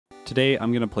Today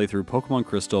I'm going to play through Pokemon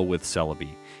Crystal with Celebi,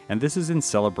 and this is in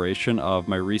celebration of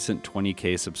my recent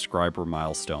 20k subscriber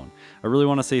milestone. I really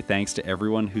want to say thanks to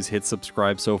everyone who's hit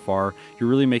subscribe so far. You're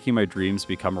really making my dreams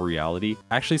become a reality.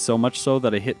 Actually so much so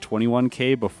that I hit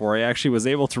 21k before I actually was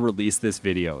able to release this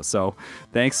video, so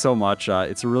thanks so much.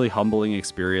 It's a really humbling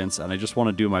experience, and I just want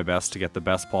to do my best to get the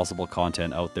best possible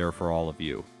content out there for all of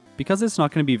you. Because it's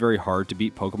not going to be very hard to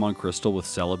beat Pokemon Crystal with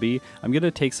Celebi, I'm going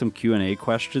to take some Q&A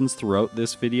questions throughout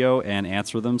this video and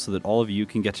answer them so that all of you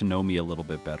can get to know me a little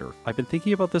bit better. I've been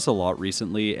thinking about this a lot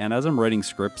recently, and as I'm writing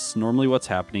scripts, normally what's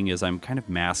happening is I'm kind of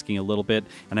masking a little bit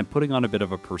and I'm putting on a bit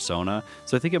of a persona,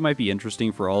 so I think it might be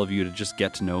interesting for all of you to just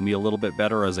get to know me a little bit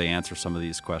better as I answer some of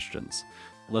these questions.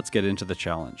 Let's get into the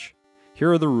challenge.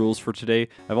 Here are the rules for today.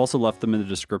 I've also left them in the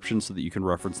description so that you can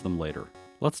reference them later.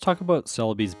 Let's talk about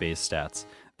Celebi's base stats.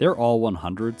 They're all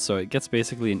 100, so it gets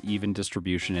basically an even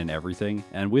distribution in everything,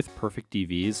 and with perfect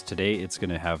DVs, today it's going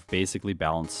to have basically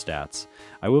balanced stats.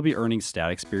 I will be earning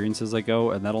stat experience as I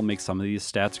go, and that'll make some of these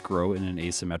stats grow in an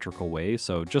asymmetrical way,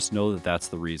 so just know that that's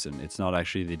the reason. It's not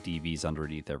actually the DVs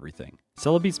underneath everything.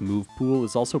 Celebi's move pool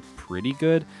is also pretty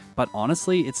good, but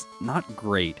honestly, it's not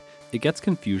great. It gets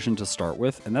Confusion to start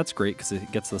with, and that's great because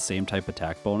it gets the same type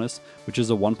attack bonus, which is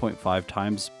a 1.5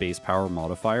 times base power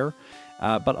modifier.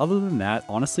 But other than that,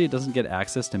 honestly, it doesn't get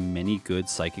access to many good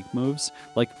psychic moves.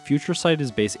 Like, Future Sight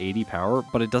is base 80 power,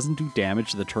 but it doesn't do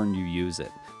damage the turn you use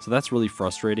it. So that's really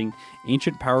frustrating.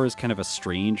 Ancient Power is kind of a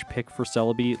strange pick for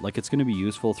Celebi. Like, it's going to be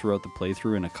useful throughout the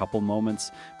playthrough in a couple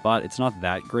moments, but it's not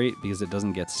that great because it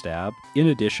doesn't get Stab. In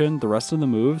addition, the rest of the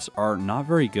moves are not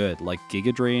very good. Like,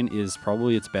 Giga Drain is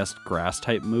probably its best grass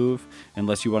type move,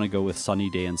 unless you want to go with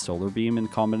Sunny Day and Solar Beam in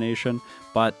combination.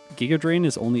 But Giga Drain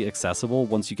is only accessible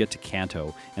once you get to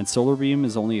Kanto, and Solar Beam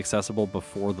is only accessible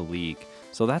before the League,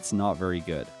 so that's not very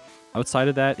good. Outside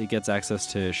of that, it gets access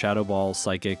to Shadow Ball,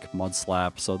 Psychic, Mud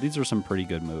Slap, so these are some pretty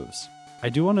good moves. I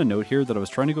do want to note here that I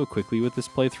was trying to go quickly with this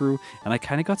playthrough, and I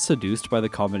kind of got seduced by the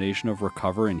combination of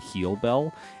Recover and Heal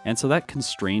Bell, and so that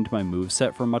constrained my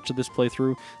moveset for much of this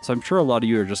playthrough, so I'm sure a lot of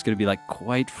you are just going to be like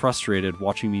quite frustrated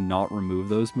watching me not remove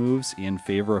those moves in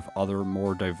favor of other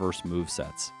more diverse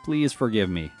movesets. Please forgive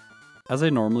me. As I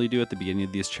normally do at the beginning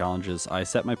of these challenges, I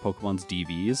set my Pokemon's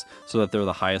DVs so that they're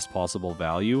the highest possible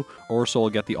value, or so I'll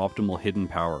get the optimal hidden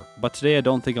power. But today I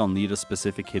don't think I'll need a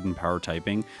specific hidden power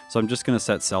typing, so I'm just going to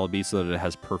set Celebi so that it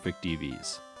has perfect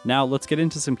DVs. Now let's get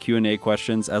into some Q&A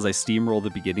questions as I steamroll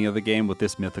the beginning of the game with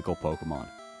this mythical Pokemon.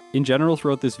 In general,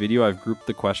 throughout this video, I've grouped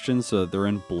the questions so that they're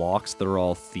in blocks that are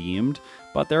all themed,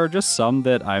 but there are just some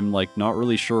that I'm not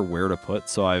really sure where to put,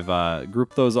 so I've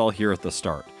grouped those all here at the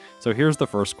start. So here's the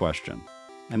first question.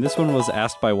 And this one was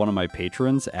asked by one of my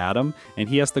patrons, Adam, and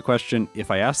he asked the question,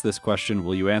 if I ask this question,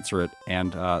 will you answer it?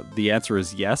 And the answer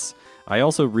is yes. I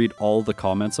also read all the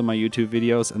comments on my YouTube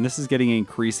videos, and this is getting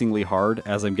increasingly hard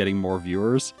as I'm getting more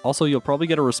viewers. Also, you'll probably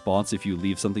get a response if you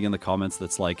leave something in the comments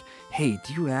that's like, hey,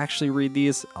 do you actually read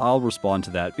these? I'll respond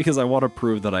to that because I want to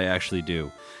prove that I actually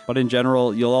do. But in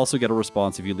general, you'll also get a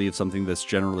response if you leave something that's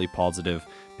generally positive,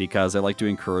 because I like to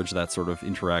encourage that sort of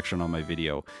interaction on my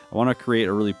video. I want to create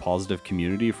a really positive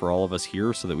community for all of us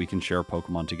here so that we can share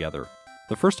Pokemon together.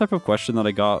 The first type of question that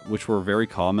I got, which were very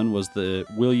common, was the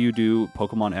will you do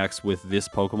Pokemon X with this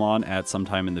Pokemon at some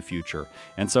time in the future?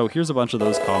 And so here's a bunch of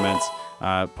those comments.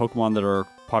 Pokemon that are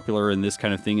popular in this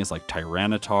kind of thing is like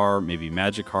Tyranitar, maybe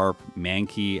Magikarp,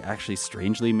 Mankey, actually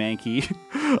strangely Mankey.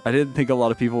 I didn't think a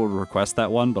lot of people would request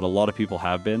that one, but a lot of people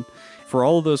have been. For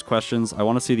all of those questions, I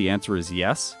want to say the answer is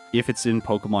yes, if it's in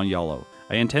Pokemon Yellow.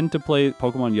 I intend to play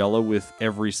Pokemon Yellow with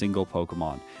every single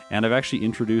Pokemon, and I've actually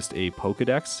introduced a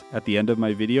Pokedex at the end of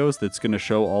my videos that's going to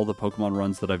show all the Pokemon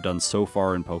runs that I've done so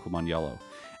far in Pokemon Yellow.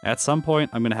 At some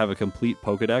point, I'm going to have a complete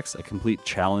Pokedex, a complete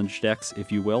challenge dex,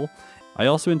 if you will. I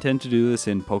also intend to do this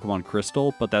in Pokemon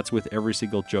Crystal, but that's with every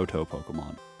single Johto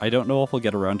Pokemon. I don't know if I'll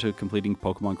get around to completing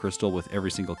Pokemon Crystal with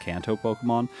every single Kanto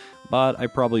Pokemon, but I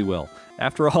probably will.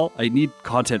 After all, I need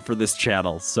content for this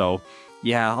channel, so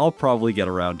yeah, I'll probably get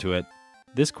around to it.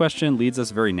 This question leads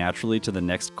us very naturally to the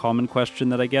next common question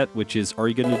that I get, which is, are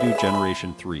you going to do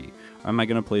Generation 3? Am I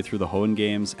going to play through the Hoenn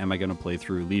games? Am I going to play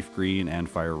through Leaf Green and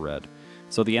Fire Red?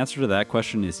 So the answer to that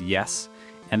question is yes.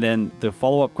 And then the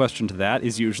follow-up question to that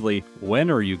is usually, when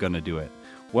are you going to do it?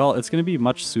 Well, it's going to be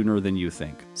much sooner than you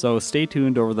think. So stay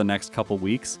tuned over the next couple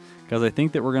weeks, because I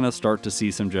think that we're going to start to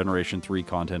see some Generation 3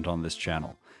 content on this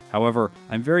channel. However,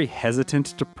 I'm very hesitant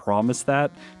to promise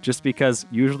that, just because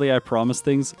usually I promise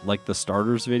things like the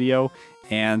starters video,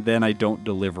 and then I don't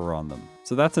deliver on them.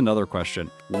 So that's another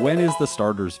question. When is the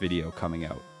starters video coming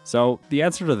out? So the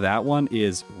answer to that one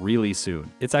is really soon.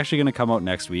 It's actually going to come out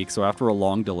next week, so after a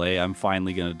long delay, I'm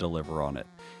finally going to deliver on it.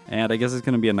 And I guess it's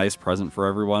going to be a nice present for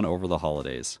everyone over the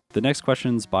holidays. The next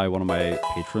question's by one of my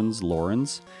patrons,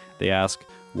 Lawrence. They ask,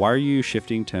 why are you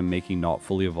shifting to making not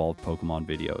fully evolved Pokemon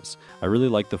videos? I really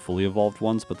like the fully evolved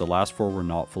ones, but the last 4 were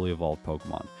not fully evolved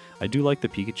Pokemon. I do like the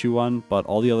Pikachu one, but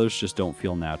all the others just don't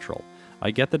feel natural. I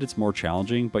get that it's more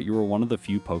challenging, but you were one of the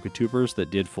few Poketubers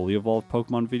that did fully evolved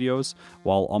Pokemon videos,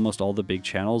 while almost all the big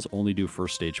channels only do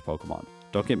first stage Pokemon.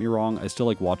 Don't get me wrong, I still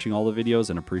like watching all the videos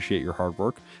and appreciate your hard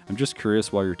work. I'm just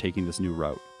curious why you're taking this new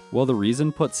route. Well, the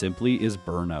reason, put simply, is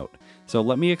burnout. So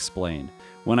let me explain.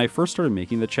 When I first started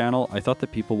making the channel, I thought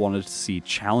that people wanted to see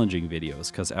challenging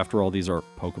videos, because after all, these are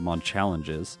Pokemon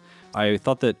challenges. I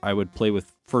thought that I would play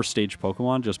with first stage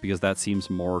Pokemon just because that seems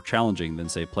more challenging than,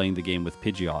 say, playing the game with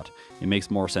Pidgeot. It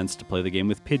makes more sense to play the game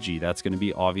with Pidgey. That's going to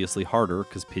be obviously harder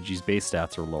because Pidgey's base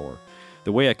stats are lower.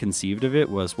 The way I conceived of it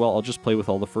was, well, I'll just play with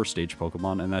all the first stage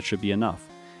Pokemon and that should be enough.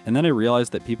 And then I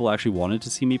realized that people actually wanted to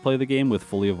see me play the game with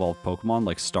fully evolved Pokemon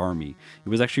like Starmie. It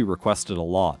was actually requested a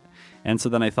lot. And so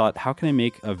then I thought, how can I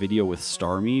make a video with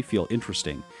Starmie feel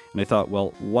interesting? And I thought,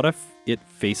 well, what if it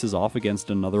faces off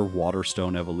against another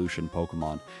Waterstone evolution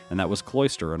Pokemon? And that was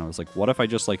Cloyster. And I was like, what if I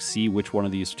just see which one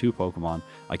of these 2 Pokemon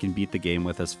I can beat the game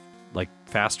with as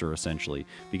faster, essentially?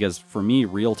 Because for me,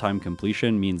 real-time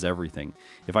completion means everything.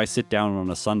 If I sit down on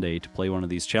a Sunday to play one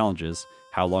of these challenges,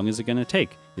 how long is it going to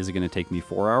take? Is it going to take me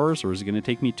 4 hours or is it going to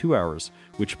take me 2 hours?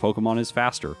 Which Pokemon is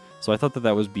faster? So I thought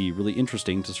that would be really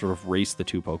interesting to sort of race the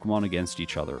 2 Pokemon against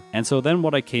each other. And so then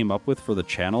what I came up with for the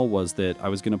channel was that I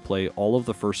was going to play all of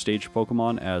the first stage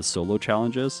Pokemon as solo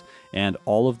challenges and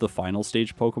all of the final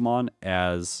stage Pokemon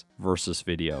as versus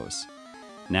videos.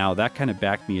 Now that kind of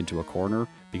backed me into a corner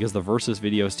because the versus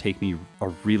videos take me a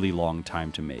really long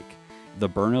time to make. The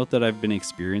burnout that I've been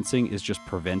experiencing is just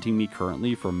preventing me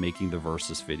currently from making the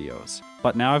versus videos.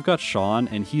 But now I've got Sean,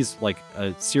 and he's like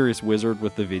a serious wizard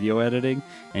with the video editing,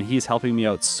 and he's helping me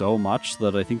out so much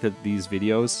that I think that these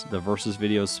videos, the versus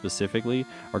videos specifically,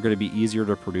 are going to be easier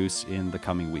to produce in the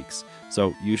coming weeks.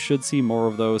 So you should see more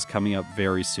of those coming up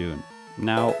very soon.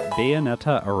 Now,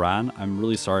 Bayonetta Aran, I'm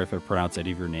really sorry if I pronounce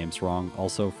any of your names wrong,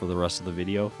 also for the rest of the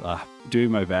video.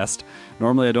 Doing my best.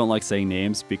 Normally I don't like saying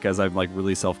names because I'm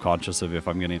really self-conscious of if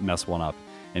I'm going to mess one up.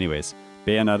 Anyways,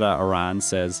 Bayonetta Aran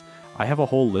says, I have a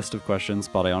whole list of questions,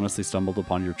 but I honestly stumbled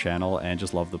upon your channel and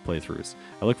just love the playthroughs.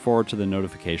 I look forward to the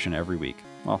notification every week.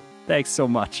 Well, thanks so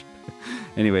much.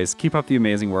 Anyways, keep up the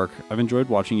amazing work. I've enjoyed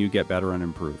watching you get better and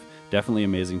improve. Definitely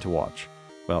amazing to watch.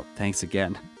 Well, thanks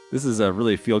again. This is a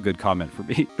really feel-good comment for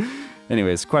me.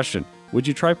 Anyways, question. Would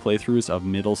you try playthroughs of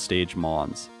middle stage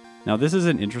Mons? Now this is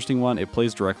an interesting one. It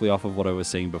plays directly off of what I was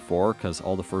saying before, because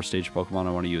all the first stage Pokemon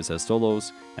I want to use as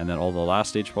solos, and then all the last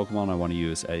stage Pokemon I want to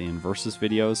use in versus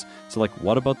videos. So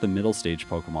what about the middle stage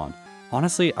Pokemon?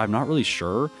 Honestly, I'm not really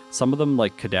sure. Some of them,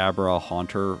 like Kadabra,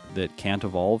 Haunter, that can't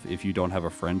evolve if you don't have a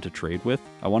friend to trade with.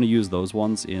 I want to use those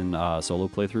ones in solo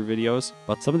playthrough videos.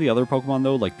 But some of the other Pokemon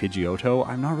though, like Pidgeotto,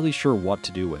 I'm not really sure what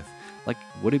to do with.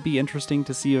 Would it be interesting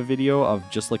to see a video of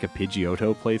just a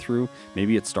Pidgeotto playthrough?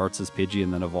 Maybe it starts as Pidgey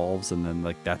and then evolves, and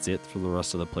then that's it for the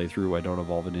rest of the playthrough. I don't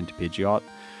evolve it into Pidgeot.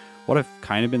 What I've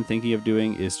kind of been thinking of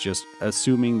doing is just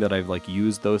assuming that I've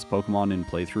used those Pokemon in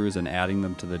playthroughs and adding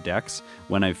them to the decks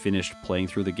when I've finished playing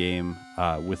through the game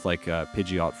with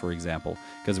Pidgeot, for example.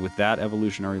 Because with that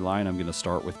evolutionary line, I'm going to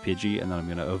start with Pidgey and then I'm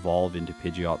going to evolve into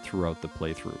Pidgeot throughout the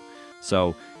playthrough.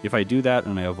 So if I do that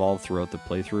and I evolve throughout the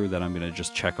playthrough, then I'm going to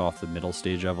just check off the middle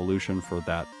stage evolution for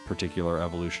that particular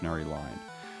evolutionary line.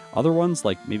 Other ones,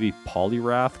 like maybe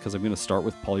Poliwrath, because I'm going to start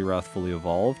with Poliwrath fully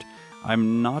evolved,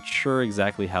 I'm not sure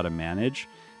exactly how to manage.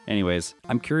 Anyways,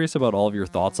 I'm curious about all of your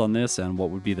thoughts on this and what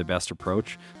would be the best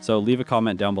approach, so leave a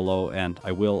comment down below and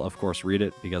I will of course read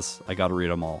it because I gotta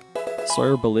read them all.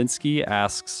 Sawyer Belinsky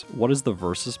asks, what is the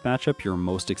versus matchup you're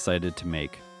most excited to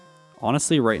make?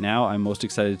 Honestly, right now, I'm most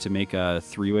excited to make a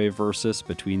 3-way versus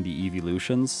between the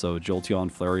evolutions, so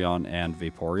Jolteon, Flareon, and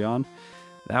Vaporeon.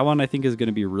 That one I think is going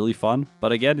to be really fun,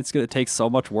 but again, it's going to take so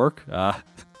much work.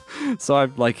 So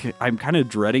I'm kind of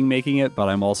dreading making it, but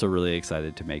I'm also really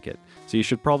excited to make it. So you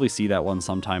should probably see that one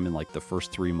sometime in the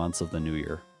first 3 months of the new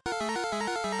year.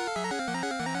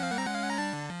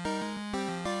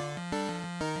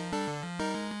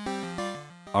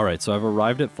 Alright, so I've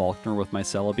arrived at Falkner with my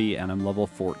Celebi and I'm level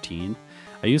 14.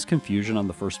 I use Confusion on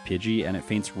the first Pidgey and it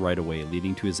faints right away,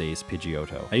 leading to his ace,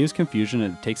 Pidgeotto. I use Confusion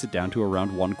and it takes it down to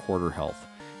around 1/4 health.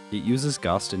 It uses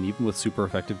Gust and even with super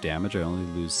effective damage I only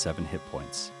lose 7 hit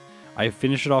points. I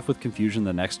finish it off with Confusion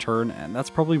the next turn and that's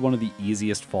probably one of the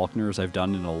easiest Falkners I've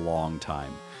done in a long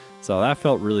time. So that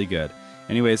felt really good.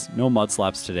 Anyways, no mud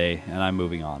slaps today, and I'm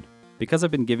moving on. Because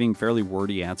I've been giving fairly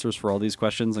wordy answers for all these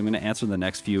questions, I'm going to answer the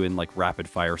next few in like rapid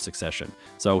fire succession.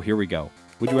 So here we go.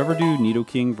 Would you ever do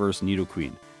Nidoking versus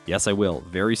Nidoqueen? Yes, I will.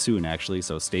 Very soon, actually,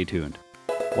 so stay tuned.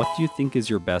 What do you think is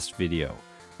your best video?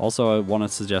 Also, I want to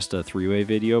suggest a three-way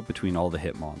video between all the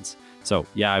Hitmons. So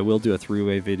yeah, I will do a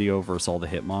three-way video versus all the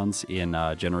Hitmons in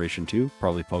Generation 2,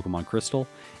 probably Pokemon Crystal.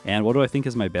 And what do I think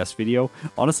is my best video?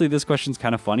 Honestly, this question's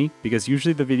kind of funny, because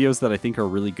usually the videos that I think are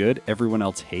really good, everyone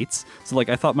else hates. So like,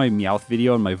 I thought my Meowth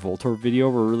video and my Voltorb video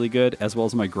were really good, as well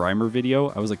as my Grimer video.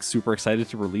 I was like super excited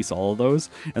to release all of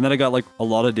those. And then I got like a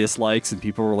lot of dislikes and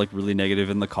people were like really negative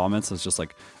in the comments. I was just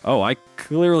like, oh, I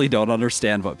clearly don't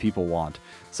understand what people want.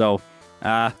 So,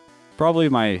 probably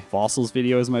my Fossils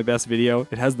video is my best video.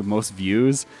 It has the most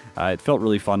views. It felt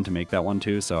really fun to make that one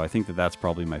too, so I think that that's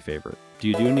probably my favorite. Do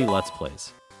you do any Let's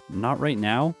Plays? Not right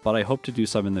now, but I hope to do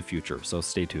some in the future, so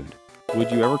stay tuned.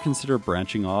 Would you ever consider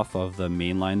branching off of the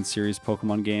mainline series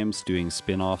Pokemon games, doing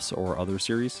spin-offs or other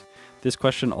series? This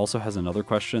question also has another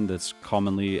question that's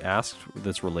commonly asked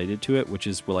that's related to it, which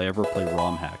is, will I ever play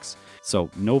ROM hacks?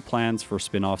 So no plans for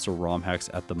spin-offs or ROM hacks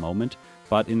at the moment,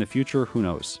 but in the future, who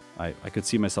knows? I could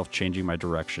see myself changing my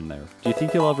direction there. Do you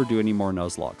think you'll ever do any more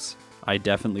Nuzlockes? I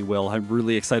definitely will. I'm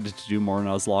really excited to do more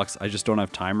Nuzlockes. I just don't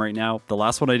have time right now. The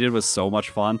last one I did was so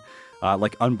much fun.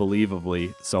 Like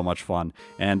unbelievably so much fun.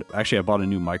 And actually I bought a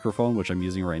new microphone, which I'm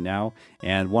using right now.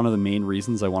 And one of the main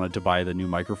reasons I wanted to buy the new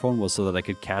microphone was so that I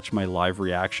could catch my live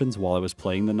reactions while I was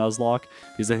playing the Nuzlocke,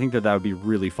 because I think that that would be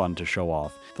really fun to show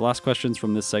off. The last questions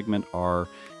from this segment are,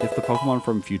 if the Pokemon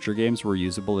from future games were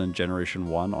usable in Generation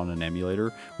 1 on an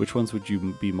emulator, which ones would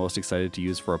you be most excited to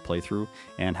use for a playthrough?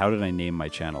 And how did I name my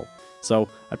channel? So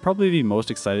I'd probably be most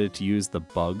excited to use the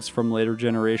bugs from later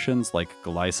generations, like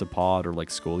Golisopod or like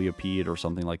Scolipede or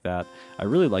something like that. I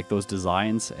really like those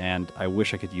designs, and I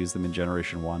wish I could use them in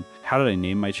Generation 1. How did I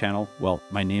name my channel? Well,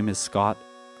 my name is Scott.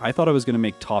 I thought I was going to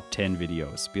make top 10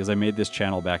 videos, because I made this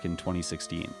channel back in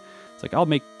 2016. It's like, I'll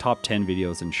make top 10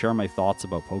 videos and share my thoughts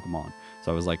about Pokemon.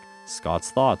 So I was like,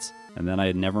 Scott's Thoughts. And then I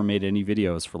had never made any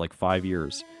videos for like 5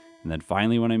 years. And then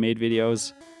finally when I made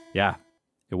videos, yeah,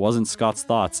 it wasn't Scott's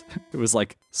Thoughts. It was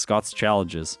like Scott's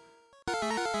Challenges.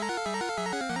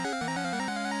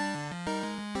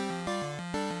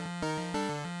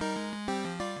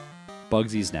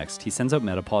 Bugsy's next. He sends out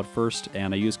Metapod first,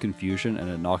 and I use Confusion, and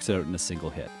it knocks it out in a single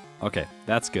hit. Okay,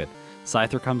 that's good.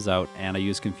 Scyther comes out, and I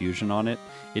use Confusion on it.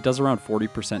 It does around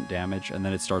 40% damage, and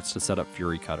then it starts to set up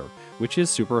Fury Cutter, which is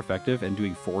super effective and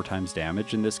doing 4 times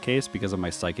damage in this case because of my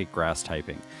Psychic Grass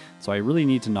typing. So I really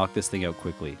need to knock this thing out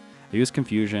quickly. I use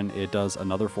Confusion, it does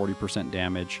another 40%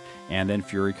 damage, and then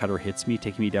Fury Cutter hits me,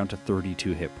 taking me down to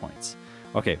 32 hit points.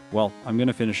 Okay, well, I'm going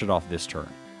to finish it off this turn.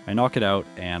 I knock it out,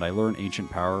 and I learn Ancient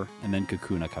Power, and then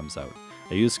Kakuna comes out.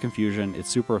 I use Confusion, it's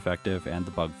super effective, and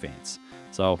the bug faints.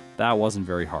 So that wasn't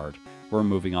very hard. We're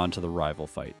moving on to the rival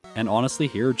fight. And honestly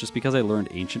here, just because I learned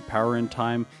Ancient Power in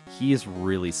time, he is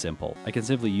really simple. I can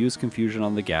simply use Confusion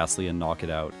on the Ghastly and knock it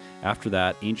out. After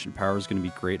that, Ancient Power is going to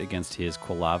be great against his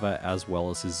Quilava as well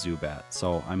as his Zubat,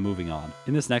 so I'm moving on.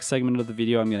 In this next segment of the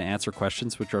video, I'm going to answer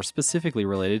questions which are specifically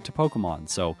related to Pokemon,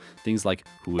 so things like,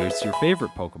 who is your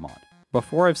favorite Pokemon?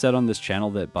 Before, I've said on this channel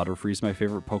that Butterfree's my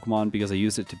favorite Pokemon because I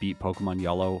used it to beat Pokemon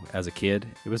Yellow as a kid.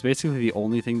 It was basically the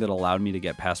only thing that allowed me to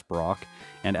get past Brock.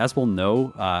 And as we'll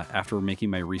know, after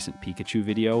making my recent Pikachu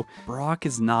video, Brock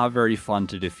is not very fun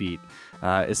to defeat,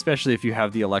 especially if you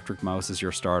have the Electric Mouse as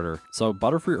your starter. So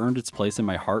Butterfree earned its place in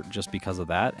my heart just because of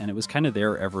that, and it was kind of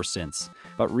there ever since.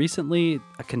 But recently,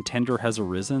 a contender has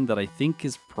arisen that I think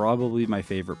is probably my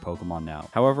favorite Pokemon now.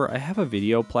 However, I have a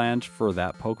video planned for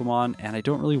that Pokemon, and I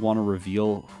don't really want to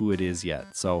reveal who it is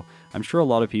yet. So I'm sure a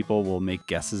lot of people will make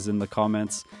guesses in the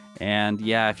comments. And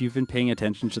yeah, if you've been paying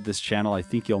attention to this channel, I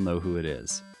think you'll know who it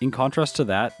is. In contrast to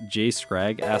that, Jay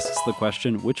Scragg asks the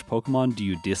question, which Pokemon do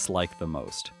you dislike the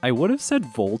most? I would have said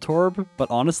Voltorb, but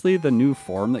honestly, the new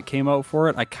form that came out for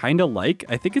it, I kind of like.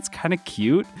 I think it's kind of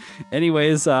cute.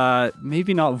 Anyways,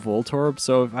 maybe not Voltorb,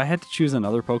 so if I had to choose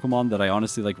another Pokemon that I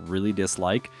honestly like really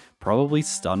dislike, probably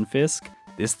Stunfisk.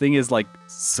 This thing is like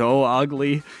so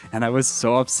ugly, and I was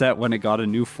so upset when it got a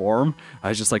new form. I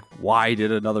was just like, why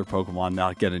did another Pokemon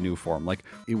not get a new form? Like,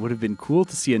 it would have been cool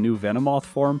to see a new Venomoth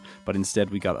form, but instead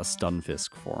we got a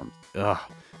Stunfisk form. Ugh,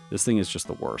 this thing is just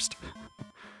the worst.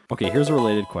 Okay, here's a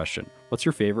related question. What's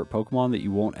your favorite Pokemon that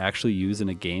you won't actually use in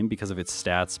a game because of its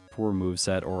stats, poor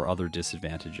moveset, or other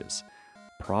disadvantages?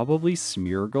 Probably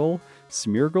Smeargle.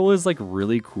 Smeargle is like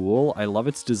really cool. I love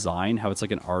its design, how it's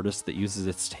like an artist that uses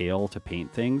its tail to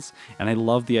paint things, and I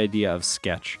love the idea of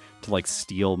Sketch to like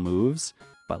steal moves,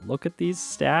 But look at these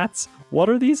stats. What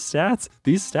are these stats?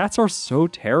 These stats are so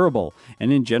terrible.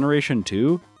 And in Generation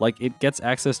 2, like, it gets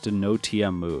access to no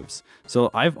TM moves.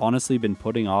 So I've honestly been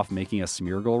putting off making a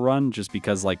Smeargle run just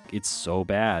because, like, it's so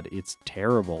bad. It's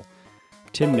terrible.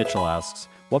 Tim Mitchell asks,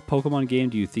 what Pokemon game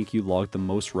do you think you logged the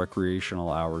most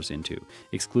recreational hours into,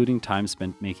 excluding time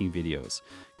spent making videos?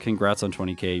 Congrats on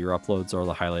 20k, your uploads are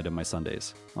the highlight of my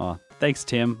Sundays. Aw, thanks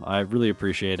Tim, I really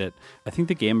appreciate it. I think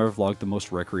the game I've logged the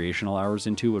most recreational hours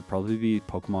into would probably be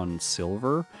Pokemon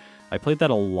Silver. I played that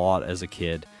a lot as a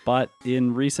kid, but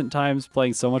in recent times,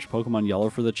 playing so much Pokemon Yellow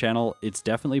for the channel, it's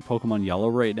definitely Pokemon Yellow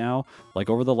right now. Like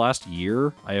over the last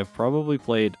year, I have probably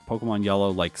played Pokemon Yellow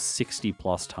like 60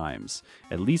 plus times,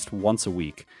 at least once a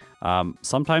week.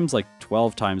 Sometimes like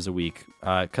 12 times a week,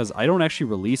 because I don't actually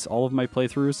release all of my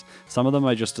playthroughs. Some of them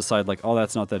I just decide like, oh,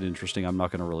 that's not that interesting, I'm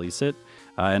not going to release it.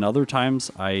 And other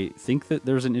times I think that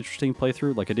there's an interesting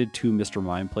playthrough. Like I did 2 Mr.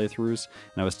 Mime playthroughs,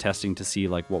 and I was testing to see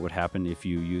like what would happen if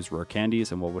you use rare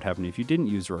candies and what would happen if you didn't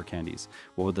use rare candies.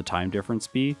 What would the time difference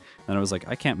be? And I was like,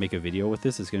 I can't make a video with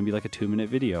this. It's going to be like a 2-minute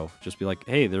video. Just be like,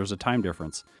 hey, there's a time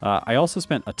difference. I also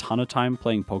spent a ton of time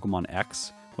playing Pokemon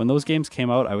X. When those games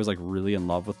came out, I was like really in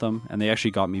love with them, and they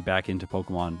actually got me back into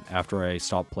Pokemon after I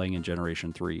stopped playing in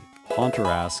Generation 3. Haunter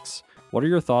asks, what are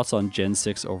your thoughts on Gen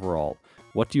 6 overall?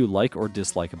 What do you like or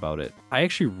dislike about it? I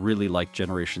actually really like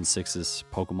Generation 6's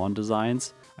Pokemon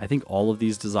designs. I think all of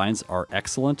these designs are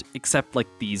excellent, except like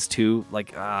these two.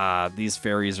 Like, these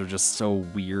fairies are just so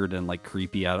weird and like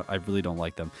creepy. I really don't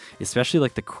like them. Especially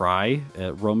like the cry,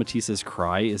 Romatisse's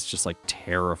cry is just like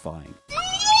terrifying.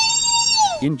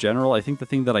 In general, I think the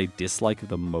thing that I dislike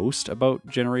the most about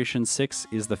Generation 6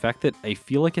 is the fact that I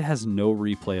feel like it has no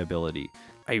replayability.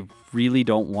 I really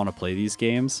don't want to play these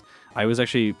games. I was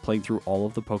actually playing through all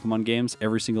of the Pokemon games,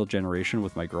 every single generation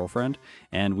with my girlfriend,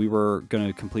 and we were going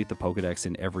to complete the Pokedex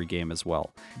in every game as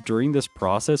well. During this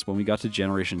process, when we got to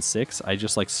Generation 6, I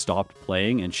just like stopped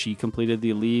playing and she completed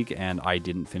the league and I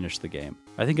didn't finish the game.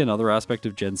 I think another aspect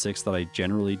of Gen 6 that I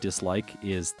generally dislike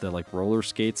is the like roller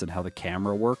skates and how the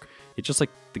camera work. It's just like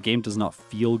the game does not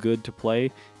feel good to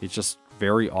play. It's just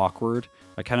very awkward.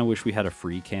 I kind of wish we had a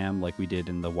free cam like we did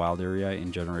in the wild area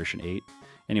in Generation 8.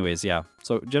 Anyways, yeah,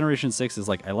 so Generation 6 is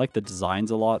like, I like the designs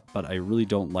a lot, but I really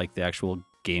don't like the actual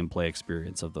gameplay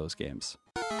experience of those games.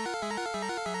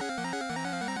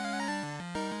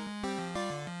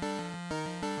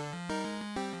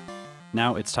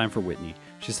 Now it's time for Whitney.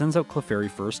 She sends out Clefairy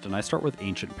first, and I start with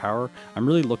Ancient Power. I'm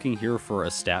really looking here for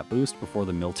a stat boost before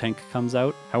the Miltank comes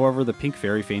out. However, the Pink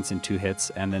Fairy faints in 2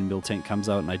 hits, and then Miltank comes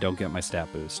out and I don't get my stat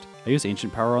boost. I use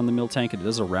Ancient Power on the Miltank, and it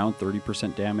does around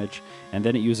 30% damage, and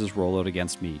then it uses Rollout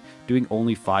against me, doing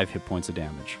only 5 hit points of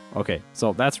damage. Okay,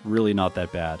 so that's really not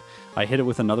that bad. I hit it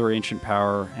with another Ancient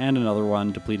Power, and another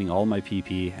one, depleting all my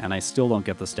PP, and I still don't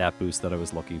get the stat boost that I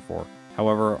was looking for.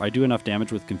 However, I do enough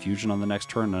damage with Confusion on the next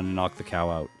turn, and I knock the cow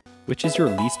out. Which is your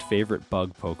least favorite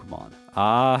bug Pokemon?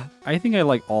 I think I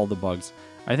like all the bugs.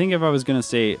 I think if I was gonna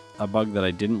say a bug that I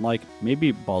didn't like,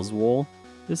 maybe Buzzwole.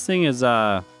 This thing is,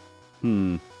 not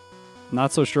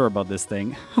so sure about this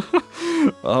thing.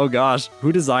 Oh gosh,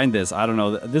 who designed this? I don't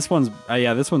know. This one's,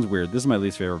 yeah, this one's weird. This is my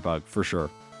least favorite bug, for sure.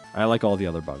 I like all the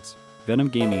other bugs. Venom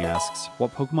Gaming asks,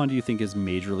 what Pokemon do you think is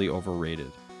majorly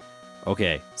overrated?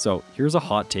 Okay, so here's a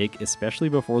hot take, especially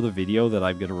before the video that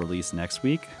I'm going to release next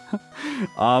week.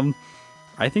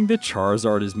 I think that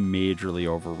Charizard is majorly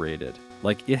overrated.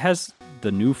 Like, it has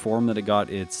the new form that it got,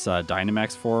 its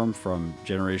Dynamax form from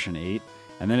Generation 8,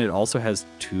 and then it also has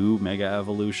 2 Mega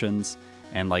Evolutions,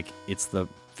 and, like, it's the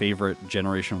favorite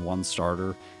Generation 1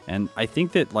 starter. And I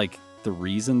think that, like, the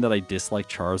reason that I dislike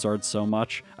Charizard so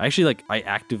much, I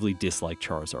actively dislike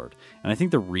Charizard. And I think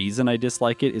the reason I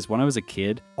dislike it is when I was a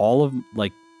kid, all of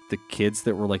like the kids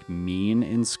that were like mean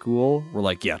in school were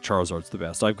like, yeah, Charizard's the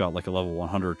best. I've got like a level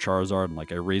 100 Charizard and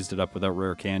like I raised it up without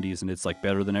rare candies and it's like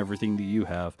better than everything that you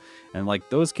have. And like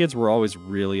those kids were always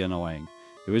really annoying.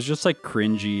 It was just like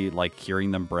cringy, like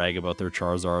hearing them brag about their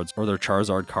Charizards or their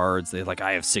Charizard cards. They're like,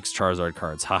 I have 6 Charizard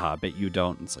cards. Haha, bet you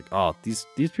don't. And it's like, oh, these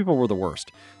people were the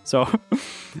worst. So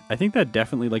I think that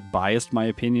definitely like biased my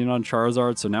opinion on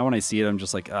Charizard. So now when I see it, I'm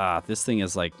just like, this thing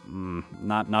is like,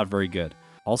 not very good.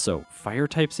 Also, fire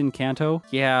types in Kanto.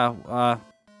 Yeah,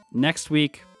 next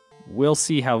week, we'll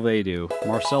see how they do.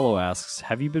 Marcelo asks,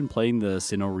 have you been playing the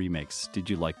Sinnoh remakes?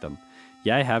 Did you like them?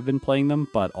 Yeah, I have been playing them,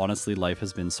 but honestly, life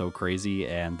has been so crazy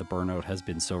and the burnout has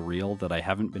been so real that I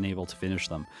haven't been able to finish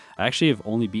them. I actually have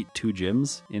only beat 2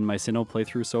 gyms in my Sinnoh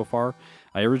playthrough so far.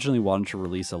 I originally wanted to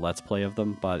release a Let's Play of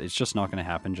them, but it's just not going to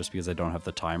happen just because I don't have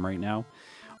the time right now.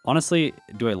 Honestly,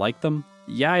 do I like them?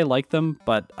 Yeah, I like them,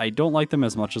 but I don't like them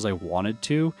as much as I wanted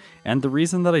to. And the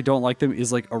reason that I don't like them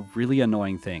is like a really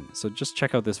annoying thing. So just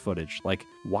check out this footage. Like,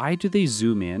 why do they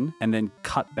zoom in and then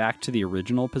cut back to the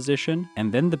original position?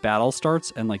 And then the battle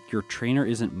starts and like your trainer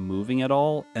isn't moving at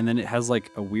all. And then it has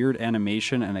like a weird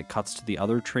animation and it cuts to the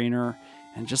other trainer.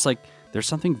 And just like, there's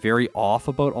something very off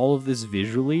about all of this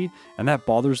visually, and that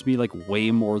bothers me like way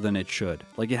more than it should.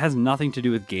 Like, it has nothing to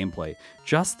do with gameplay.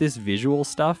 Just this visual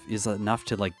stuff is enough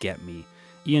to like get me.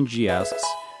 Ian G asks,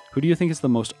 who do you think is the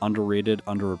most underrated,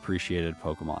 underappreciated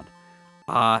Pokemon?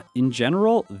 In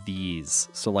general, these.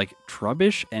 So like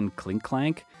Trubbish and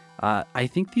Klinklank. I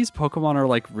think these Pokemon are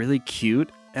like really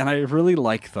cute and I really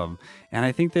like them. And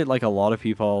I think that like a lot of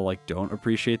people like don't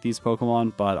appreciate these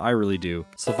Pokemon, but I really do.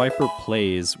 So Viper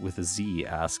Plays with a Z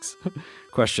asks,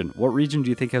 question, what region do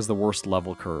you think has the worst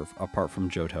level curve apart from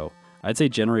Johto? I'd say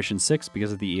Generation 6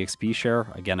 because of the EXP share.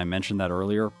 Again, I mentioned that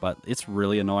earlier, but it's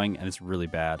really annoying and it's really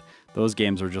bad. Those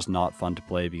games are just not fun to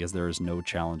play because there is no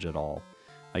challenge at all.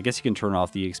 I guess you can turn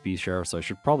off the EXP share, so I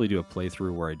should probably do a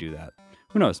playthrough where I do that.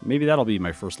 Who knows, maybe that'll be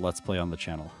my first Let's Play on the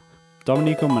channel.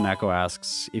 Dominico Monaco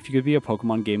asks, if you could be a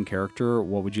Pokemon game character,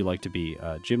 what would you like to be?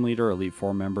 Gym leader, Elite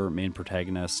Four member, main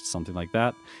protagonist, something like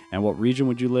that? And what region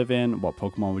would you live in? What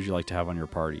Pokemon would you like to have on your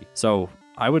party? So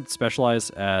I would specialize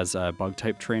as a bug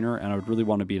type trainer, and I would really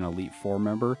want to be an Elite Four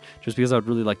member, just because I would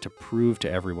really like to prove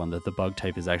to everyone that the bug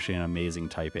type is actually an amazing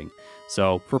typing.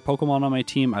 So for Pokemon on my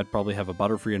team, I'd probably have a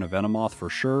Butterfree and a Venomoth for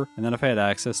sure, and then if I had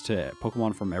access to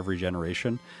Pokemon from every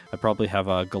generation, I'd probably have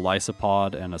a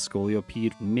Golisopod and a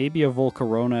Scolipede, maybe a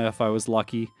Volcarona if I was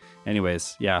lucky.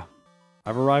 Anyways, yeah.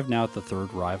 I've arrived now at the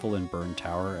third rival in Burn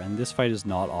Tower, and this fight is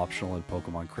not optional in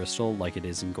Pokemon Crystal like it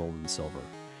is in Gold and Silver.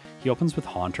 He opens with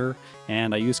Haunter,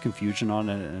 and I use Confusion on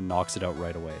it and it knocks it out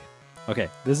right away. Okay,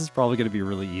 this is probably going to be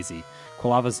really easy.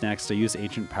 Quilava's next, I use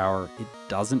Ancient Power. It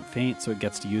doesn't faint, so it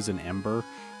gets to use an Ember,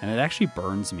 and it actually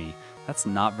burns me. That's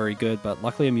not very good, but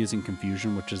luckily I'm using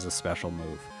Confusion, which is a special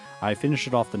move. I finish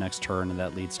it off the next turn, and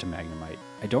that leads to Magnemite.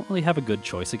 I don't really have a good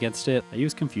choice against it. I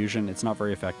use Confusion, it's not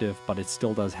very effective, but it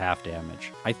still does half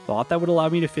damage. I thought that would allow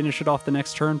me to finish it off the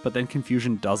next turn, but then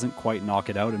Confusion doesn't quite knock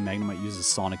it out, and Magnemite uses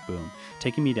Sonic Boom,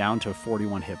 taking me down to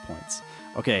 41 hit points.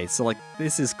 Okay, so like,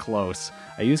 this is close.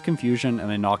 I use Confusion,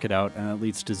 and I knock it out, and it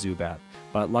leads to Zubat.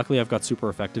 But luckily I've got super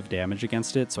effective damage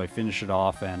against it, so I finish it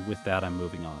off, and with that I'm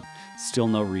moving on. Still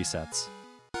no resets.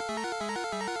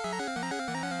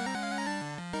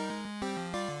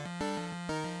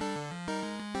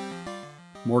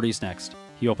 Morty's next.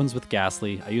 He opens with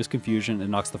Ghastly, I use Confusion and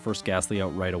knocks the first Ghastly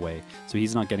out right away, so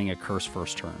he's not getting a curse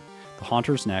first turn. The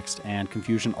Haunter's next, and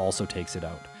Confusion also takes it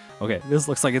out. Okay, this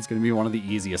looks like it's going to be one of the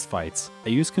easiest fights. I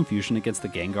use Confusion against the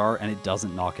Gengar and it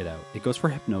doesn't knock it out. It goes for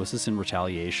Hypnosis in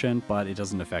retaliation, but it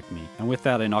doesn't affect me. And with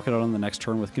that, I knock it out on the next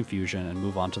turn with Confusion and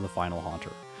move on to the final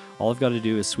Haunter. All I've got to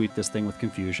do is sweep this thing with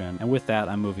Confusion, and with that,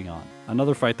 I'm moving on.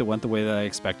 Another fight that went the way that I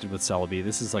expected with Celebi.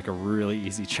 This is like a really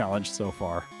easy challenge so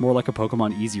far. More like a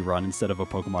Pokemon easy run instead of a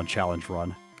Pokemon challenge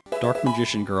run. Dark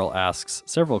Magician Girl asks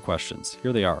several questions.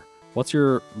 Here they are. What's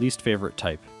your least favorite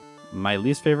type? My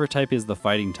least favorite type is the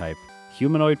fighting type.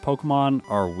 Humanoid Pokemon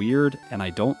are weird, and I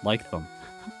don't like them.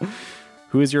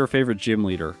 Who is your favorite gym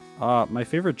leader? My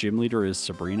favorite gym leader is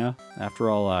Sabrina. After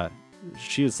all,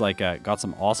 she's like got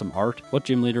some awesome art. What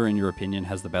gym leader, in your opinion,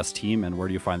 has the best team, and where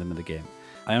do you find them in the game?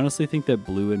 I honestly think that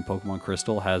Blue in Pokemon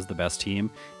Crystal has the best team.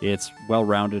 It's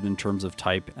well-rounded in terms of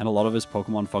type, and a lot of his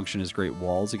Pokemon function as great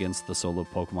walls against the solo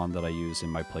Pokemon that I use in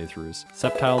my playthroughs.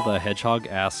 Sceptile the Hedgehog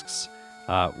asks,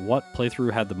 what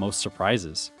playthrough had the most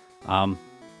surprises?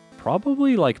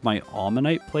 Probably like my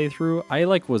Omanyte playthrough. I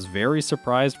was very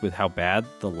surprised with how bad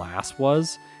the last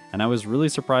was, and I was really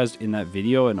surprised in that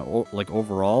video and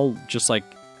overall just like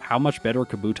how much better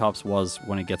Kabutops was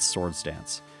when it gets Swords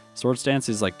Dance. Swords Dance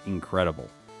is incredible.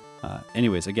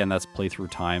 Anyways, again, that's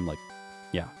playthrough time.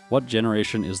 Yeah. What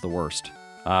generation is the worst?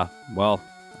 Well,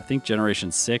 I think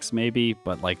Generation 6 maybe,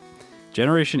 but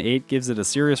Generation 8 gives it a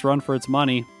serious run for its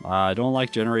money. I don't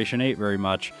like Generation 8 very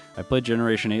much. I played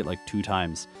Generation 8 2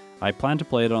 times. I plan to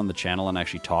play it on the channel and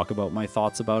actually talk about my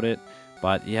thoughts about it.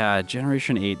 But yeah,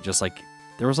 Generation 8 just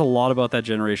there was a lot about that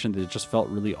generation that just felt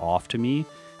really off to me.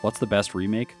 What's the best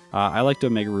remake? I liked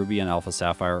Omega Ruby and Alpha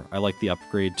Sapphire. I like the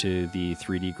upgrade to the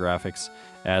 3D graphics,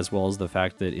 as well as the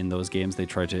fact that in those games they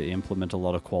tried to implement a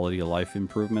lot of quality of life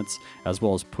improvements, as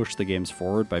well as push the games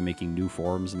forward by making new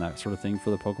forms and that sort of thing for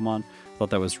the Pokemon. I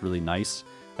thought that was really nice.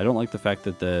 I don't like the fact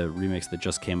that the remakes that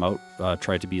just came out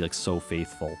tried to be so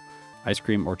faithful. Ice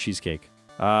cream or cheesecake?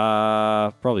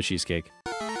 Probably cheesecake.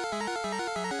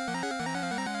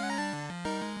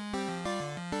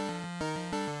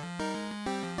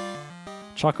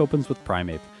 Shock opens with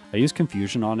Primeape. I use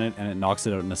Confusion on it and it knocks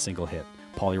it out in a single hit.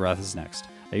 Poliwrath is next.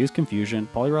 I use Confusion,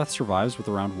 Poliwrath survives with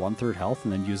around 1/3 health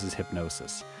and then uses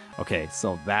Hypnosis. Okay,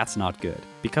 so that's not good.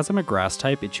 Because I'm a grass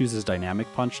type, it chooses Dynamic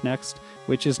Punch next,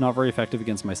 which is not very effective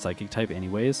against my psychic type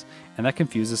anyways, and that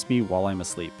confuses me while I'm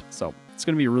asleep. So it's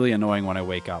going to be really annoying when I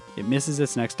wake up. It misses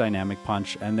its next Dynamic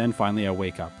Punch, and then finally I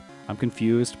wake up. I'm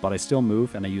confused, but I still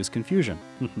move and I use Confusion.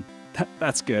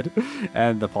 That's good.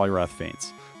 And the Poliwrath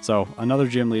faints. So another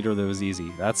gym leader that was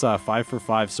easy. That's 5 for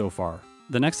 5 so far.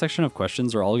 The next section of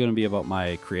questions are all going to be about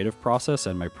my creative process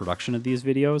and my production of these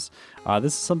videos.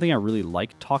 This is something I really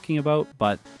like talking about,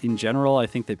 but in general, I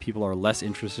think that people are less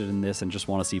interested in this and just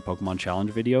want to see Pokemon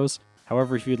Challenge videos.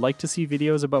 However, if you'd like to see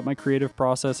videos about my creative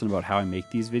process and about how I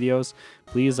make these videos,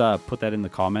 please put that in the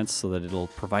comments so that it'll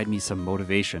provide me some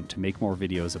motivation to make more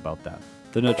videos about that.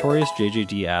 The Notorious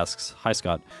JJD asks, "Hi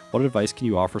Scott, what advice can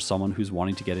you offer someone who's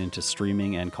wanting to get into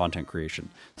streaming and content creation?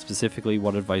 Specifically,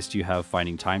 what advice do you have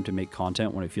finding time to make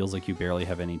content when it feels like you barely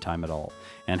have any time at all?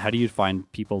 And how do you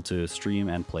find people to stream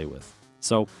and play with?"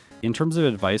 So, in terms of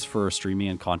advice for streaming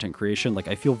and content creation,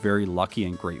 I feel very lucky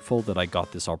and grateful that I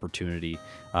got this opportunity.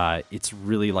 It's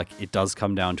really it does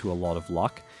come down to a lot of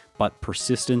luck, but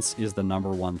persistence is the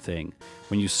 #1 thing.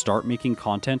 When you start making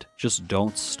content, just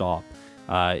don't stop.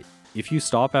 If you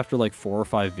stop after 4 or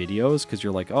 5 videos because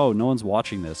you're oh, no one's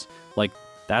watching this,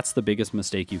 that's the biggest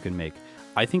mistake you can make.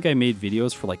 I think I made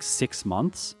videos for 6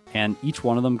 months and each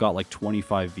one of them got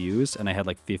 25 views and I had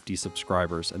 50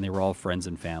 subscribers and they were all friends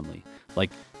and family.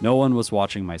 No one was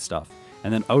watching my stuff.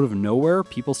 And then out of nowhere,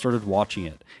 people started watching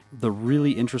it. The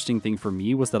really interesting thing for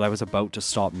me was that I was about to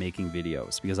stop making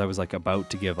videos because I was about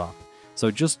to give up.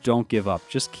 So just don't give up.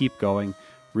 Just keep going.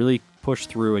 Really push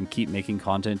through and keep making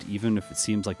content even if it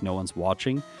seems like no one's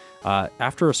watching.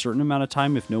 After a certain amount of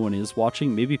time, if no one is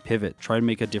watching, maybe pivot. Try to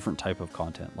make a different type of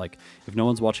content. If no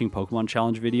one's watching Pokemon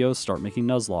Challenge videos, start making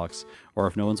Nuzlocks. Or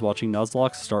if no one's watching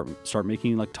Nuzlocks, start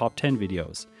making top 10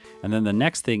 videos. And then the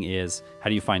next thing is, how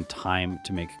do you find time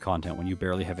to make content when you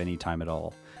barely have any time at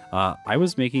all? I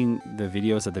was making the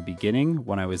videos at the beginning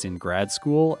when I was in grad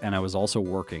school and I was also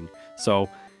working. So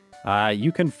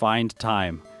you can find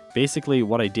time. Basically,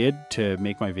 what I did to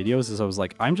make my videos is I was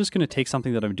I'm just going to take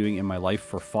something that I'm doing in my life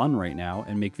for fun right now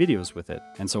and make videos with it.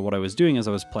 And so what I was doing is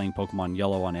I was playing Pokemon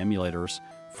Yellow on emulators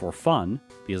for fun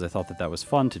because I thought that was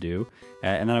fun to do.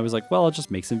 And then I was well, I'll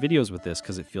just make some videos with this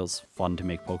because it feels fun to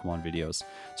make Pokemon videos.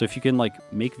 So if you can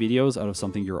make videos out of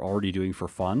something you're already doing for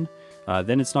fun,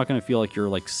 then it's not going to feel like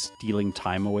you're stealing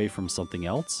time away from something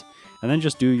else. And then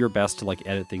just do your best to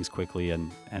edit things quickly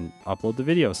and upload the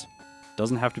videos.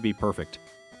 Doesn't have to be perfect.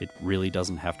 It really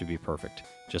doesn't have to be perfect.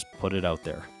 Just put it out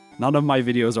there. None of my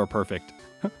videos are perfect.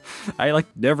 I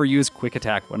never use Quick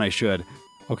Attack when I should.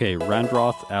 Okay,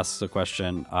 Randroth asks a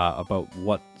question about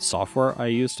what software I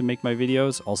use to make my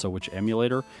videos, also which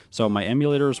emulator. So my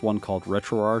emulator is one called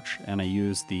RetroArch, and I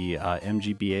use the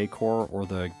MGBA core or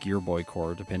the Gearboy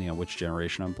core, depending on which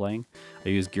generation I'm playing. I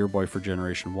use Gearboy for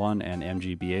Generation 1 and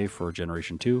MGBA for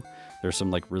Generation 2. There's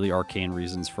some really arcane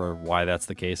reasons for why that's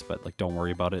the case, but don't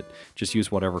worry about it. Just use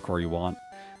whatever core you want.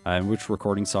 And which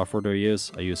recording software do I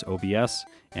use? I use OBS,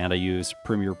 and I use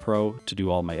Premiere Pro to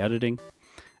do all my editing.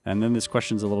 And then this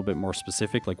question's a little bit more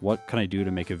specific, what can I do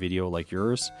to make a video like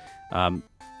yours?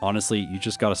 Honestly, you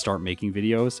just got to start making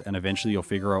videos and eventually you'll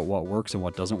figure out what works and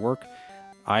what doesn't work.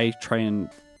 I try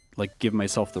and give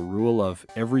myself the rule of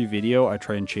every video, I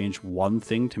try and change one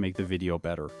thing to make the video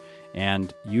better.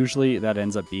 And usually that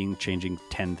ends up being changing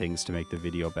 10 things to make the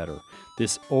video better.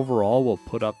 This overall will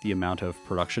put up the amount of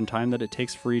production time that it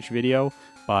takes for each video,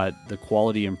 but the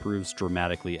quality improves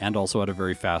dramatically and also at a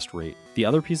very fast rate. The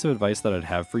other piece of advice that I'd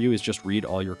have for you is just read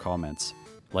all your comments.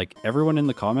 Everyone in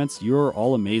the comments, you're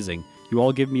all amazing. You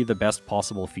all give me the best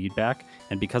possible feedback,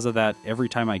 and because of that, every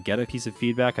time I get a piece of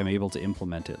feedback, I'm able to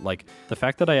implement it. The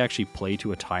fact that I actually play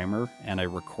to a timer and I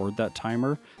record that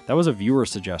timer, that was a viewer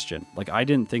suggestion. I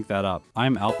didn't think that up.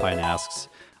 I'm Alpine asks,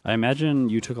 I imagine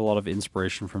you took a lot of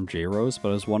inspiration from J-Rose, but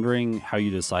I was wondering how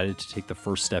you decided to take the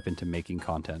first step into making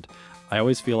content. I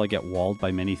always feel I get walled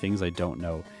by many things I don't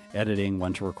know. Editing,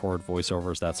 when to record,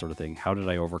 voiceovers, that sort of thing. How did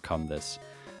I overcome this?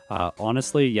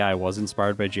 Honestly, yeah, I was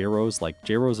inspired by J-Rose.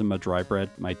 J-Rose and Madrybread,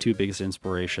 my two biggest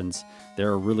inspirations.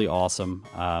 They're really awesome.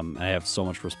 I have so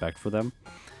much respect for them.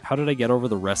 How did I get over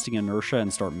the resting inertia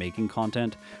and start making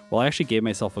content? Well, I actually gave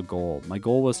myself a goal. My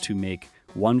goal was to make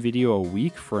one video a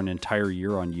week for an entire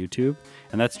year on YouTube,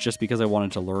 and that's just because I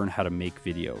wanted to learn how to make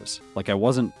videos. I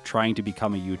wasn't trying to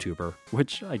become a YouTuber,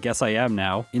 which I guess I am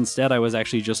now. Instead, I was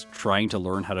actually just trying to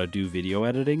learn how to do video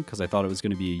editing because I thought it was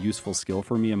going to be a useful skill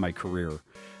for me in my career.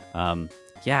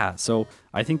 Yeah, so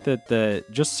I think that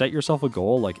just set yourself a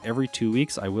goal, like every 2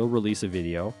 weeks I will release a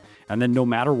video, and then no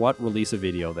matter what, release a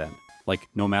video then. Like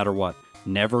no matter what,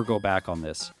 never go back on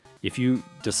this. If you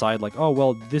decide like, oh,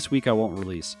 well, this week I won't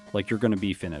release, like you're going to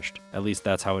be finished. At least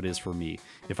that's how it is for me.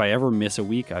 If I ever miss a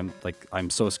week, I'm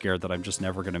so scared that I'm just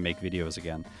never going to make videos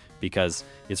again, because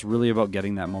it's really about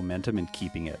getting that momentum and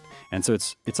keeping it. And so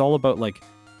it's all about like,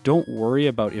 don't worry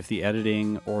about if the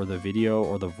editing or the video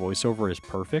or the voiceover is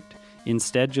perfect.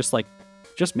 Instead, just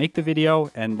make the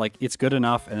video and like it's good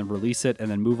enough, and then release it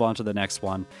and then move on to the next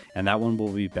one, and that one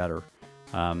will be better.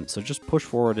 So just push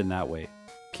forward in that way.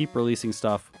 Keep releasing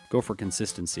stuff, go for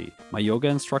consistency. My yoga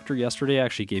instructor yesterday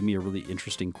actually gave me a really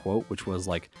interesting quote, which was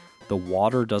like, the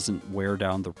water doesn't wear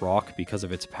down the rock because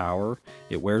of its power,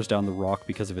 it wears down the rock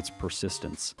because of its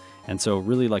persistence. And so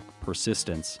really like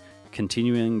persistence,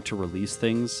 continuing to release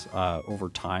things over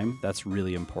time, that's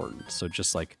really important. So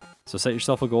so set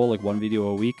yourself a goal, like 1 video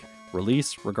a week,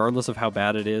 release regardless of how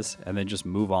bad it is, and then just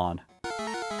move on.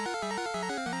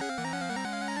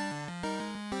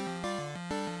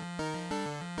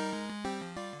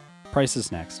 Price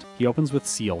is next. He opens with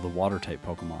Seal, the water-type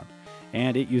Pokemon,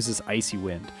 and it uses Icy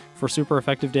Wind for super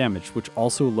effective damage, which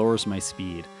also lowers my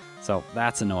speed, so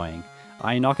that's annoying.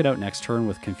 I knock it out next turn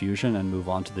with Confusion and move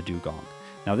on to the Dugong.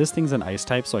 Now this thing's an Ice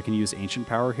type, so I can use Ancient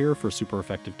Power here for super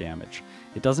effective damage.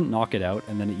 It doesn't knock it out,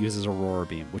 and then it uses Aurora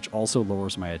Beam, which also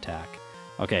lowers my attack.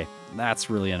 Okay, that's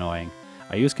really annoying.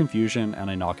 I use Confusion and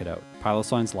I knock it out.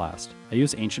 Piloswine's last. I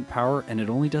use Ancient Power and it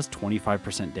only does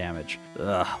 25% damage.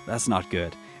 Ugh, that's not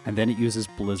good. And then it uses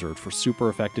Blizzard for super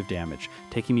effective damage,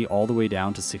 taking me all the way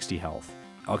down to 60 health.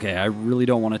 Okay, I really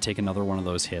don't want to take another one of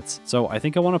those hits, so I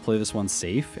think I want to play this one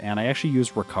safe, and I actually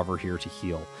use Recover here to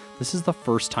heal. This is the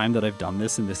first time that I've done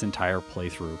this in this entire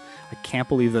playthrough. I can't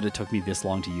believe that it took me this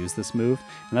long to use this move,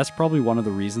 and that's probably one of the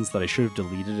reasons that I should have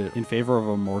deleted it in favor of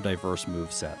a more diverse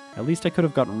move set. At least I could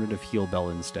have gotten rid of Heal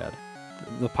Bell instead.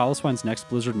 The Piloswine's next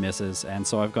Blizzard misses, and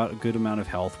so I've got a good amount of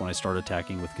health when I start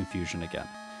attacking with Confusion again.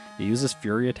 It uses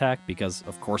Fury Attack because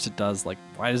of course it does. Like,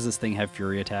 why does this thing have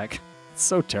Fury Attack? It's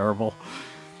so terrible.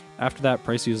 After that,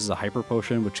 Price uses a Hyper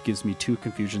Potion, which gives me 2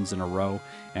 Confusions in a row,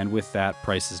 and with that,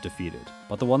 Price is defeated.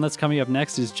 But the one that's coming up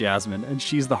next is Jasmine, and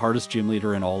she's the hardest gym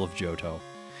leader in all of Johto.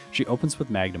 She opens with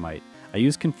Magnemite. I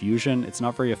use Confusion, it's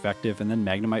not very effective, and then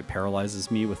Magnemite paralyzes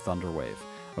me with Thunder Wave.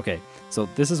 Okay, so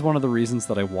this is one of the reasons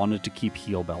that I wanted to keep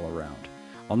Heal Bell around.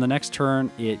 On the next turn,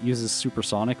 it uses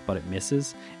Supersonic, but it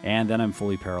misses, and then I'm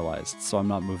fully paralyzed, so I'm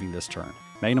not moving this turn.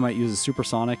 Magnemite uses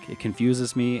Supersonic, it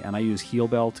confuses me, and I use Heal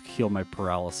Bell to heal my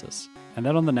paralysis. And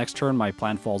then on the next turn, my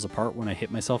plan falls apart when I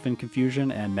hit myself in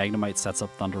Confusion, and Magnemite sets up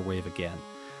Thunder Wave again.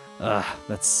 Ugh,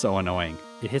 that's so annoying.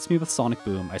 It hits me with Sonic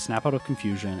Boom, I snap out of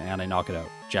Confusion, and I knock it out.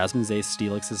 Jasmine's Ace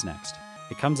Steelix is next.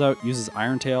 It comes out, uses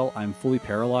Iron Tail, I'm fully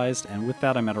paralyzed, and with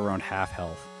that I'm at around half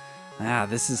health.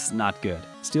 This is not good.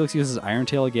 Steelix uses Iron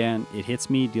Tail again, it hits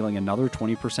me, dealing another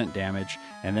 20% damage,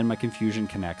 and then my Confusion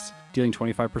connects, dealing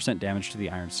 25% damage to the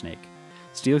Iron Snake.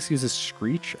 Steelix uses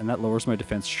Screech, and that lowers my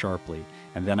defense sharply,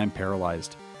 and then I'm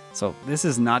paralyzed. So this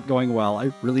is not going well,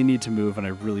 I really need to move and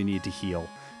I really need to heal.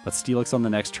 But Steelix on the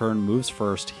next turn moves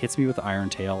first, hits me with Iron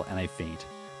Tail, and I faint.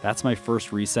 That's my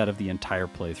first reset of the entire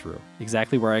playthrough,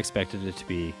 exactly where I expected it to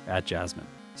be at Jasmine.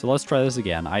 So let's try this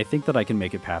again. I think that I can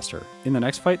make it past her. In the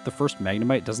next fight, the first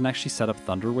Magnemite doesn't actually set up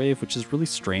Thunder Wave, which is really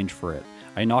strange for it.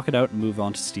 I knock it out and move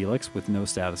on to Steelix with no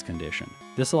status condition.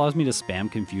 This allows me to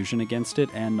spam Confusion against it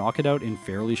and knock it out in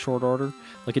fairly short order.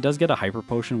 Like, it does get a Hyper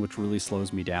Potion, which really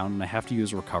slows me down, and I have to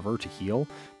use Recover to heal,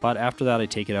 but after that I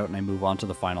take it out and I move on to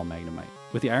the final Magnemite.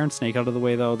 With the Iron Snake out of the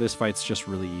way though, this fight's just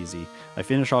really easy. I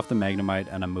finish off the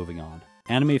Magnemite and I'm moving on.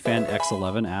 Anime Fan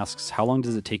X11 asks, how long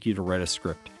does it take you to write a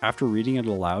script? After reading it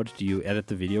aloud, do you edit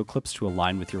the video clips to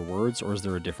align with your words, or is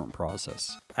there a different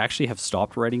process? I actually have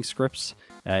stopped writing scripts.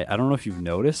 I don't know if you've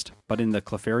noticed, but in the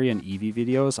Clefairy and Eevee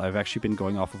videos, I've actually been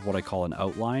going off of what I call an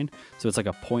outline. So it's like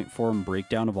a point form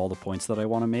breakdown of all the points that I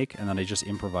want to make, and then I just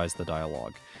improvise the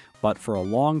dialogue. But for a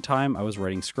long time, I was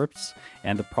writing scripts,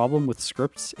 and the problem with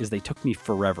scripts is they took me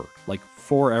forever, like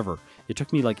forever. It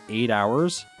took me like 8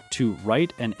 hours to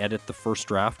write and edit the first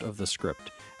draft of the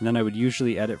script. And then I would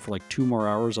usually edit for like 2 more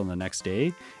hours on the next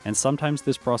day, and sometimes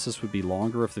this process would be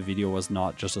longer if the video was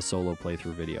not just a solo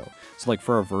playthrough video. So like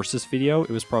for a Versus video, it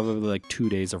was probably like 2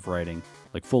 days of writing,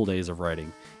 like full days of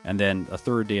writing, and then a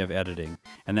third day of editing.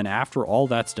 And then after all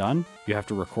that's done, you have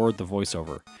to record the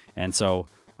voiceover. And so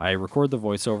I record the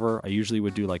voiceover, I usually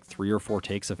would do like 3 or 4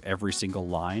 takes of every single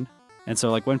line. And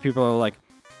so like when people are like,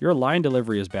 your line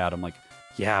delivery is bad, I'm like,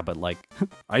 yeah, but like,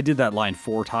 I did that line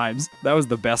 4 times. That was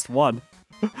the best one.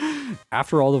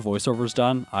 After all the voiceover's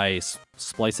done, I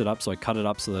splice it up, so I cut it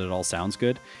up so that it all sounds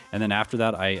good. And then after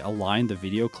that, I align the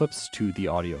video clips to the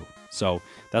audio. So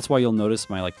that's why you'll notice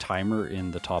my like timer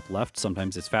in the top left.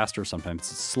 Sometimes it's faster, sometimes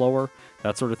it's slower,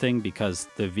 that sort of thing, because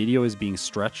the video is being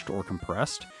stretched or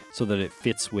compressed so that it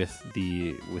fits with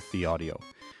the audio.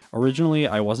 Originally,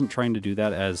 I wasn't trying to do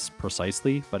that as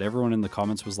precisely, but everyone in the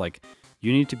comments was like,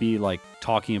 you need to be like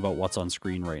talking about what's on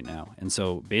screen right now. And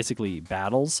so basically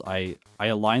battles, I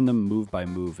align them move by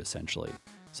move essentially,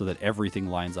 so that everything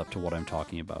lines up to what I'm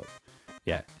talking about.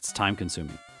 Yeah, it's time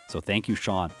consuming. So thank you,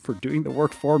 Sean, for doing the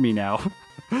work for me now.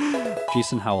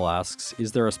 Jason Howell asks,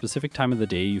 is there a specific time of the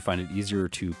day you find it easier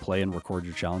to play and record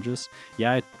your challenges?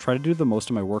 Yeah, I try to do the most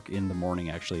of my work in the morning,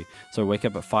 actually. So I wake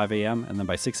up at 5 a.m. and then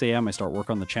by 6 a.m. I start work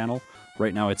on the channel.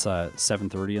 Right now it's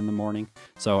 7:30 in the morning.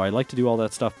 So I like to do all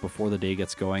that stuff before the day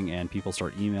gets going and people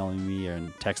start emailing me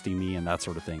and texting me and that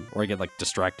sort of thing. Or I get like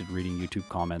distracted reading YouTube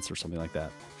comments or something like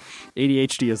that.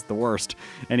 ADHD is the worst.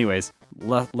 Anyways,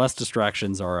 less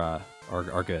distractions are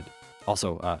good.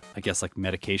 Also, I guess like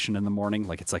medication in the morning,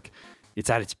 like it's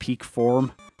at its peak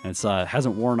form and it's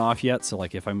hasn't worn off yet. So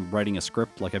like if I'm writing a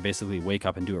script, like I basically wake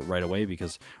up and do it right away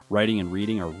because writing and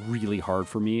reading are really hard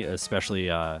for me, especially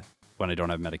when I don't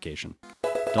have medication.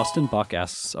 Dustin Buck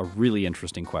asks a really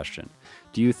interesting question.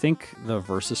 Do you think the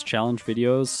versus challenge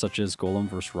videos such as Golem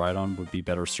vs. Rhydon would be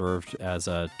better served as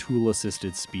a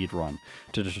tool-assisted speed run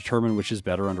to determine which is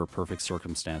better under perfect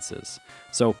circumstances?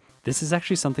 So this is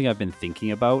actually something I've been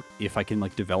thinking about, if I can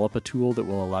like develop a tool that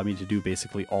will allow me to do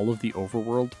basically all of the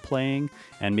overworld playing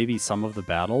and maybe some of the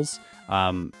battles,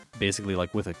 basically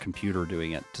like with a computer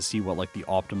doing it to see what like the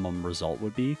optimum result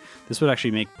would be. This would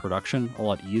actually make production a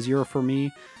lot easier for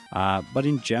me. But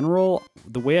in general,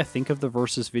 the way I think of the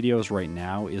versus videos right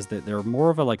now is that they're more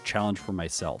of a like challenge for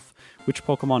myself. Which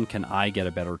Pokemon can I get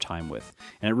a better time with?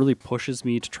 And it really pushes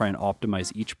me to try and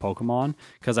optimize each Pokemon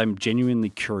because I'm genuinely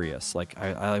curious. Like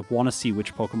I want to see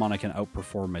which Pokemon I can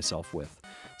outperform myself with.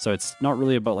 So it's not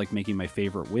really about like making my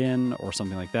favorite win or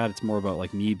something like that. It's more about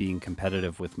like me being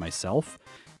competitive with myself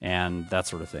and that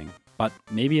sort of thing. But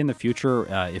maybe in the future,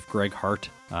 if Greg Hart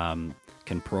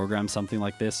can program something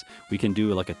like this, we can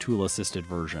do like a tool assisted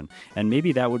version. And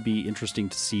maybe that would be interesting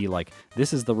to see, like,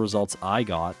 this is the results I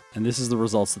got and this is the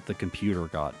results that the computer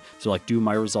got. So like, do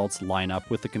my results line up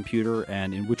with the computer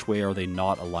and in which way are they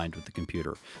not aligned with the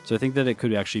computer? So I think that it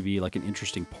could actually be like an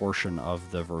interesting portion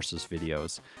of the versus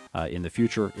videos in the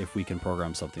future if we can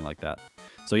program something like that.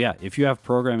 So yeah, if you have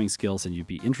programming skills and you'd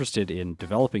be interested in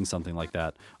developing something like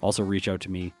that, also reach out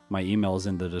to me. My email is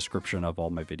in the description of all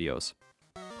my videos.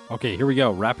 Okay, here we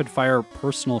go. Rapid fire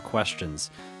personal questions.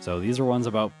 So these are ones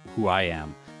about who I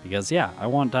am, because yeah, I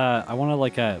want to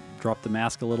like drop the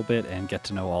mask a little bit and get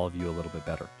to know all of you a little bit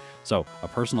better. So a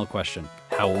personal question: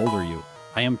 how old are you?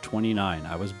 I am 29.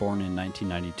 I was born in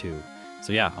 1992.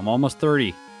 So yeah, I'm almost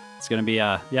 30. It's gonna be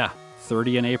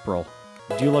 30 in April.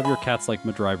 Do you love your cats like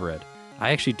Madrybread?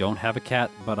 I actually don't have a cat,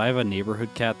 but I have a neighborhood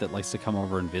cat that likes to come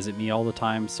over and visit me all the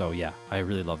time. So yeah, I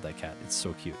really love that cat. It's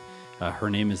so cute.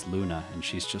 Her name is Luna, and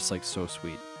she's just like so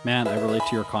sweet. Man, I relate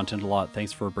to your content a lot.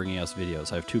 Thanks for bringing us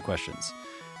videos. I have 2 questions.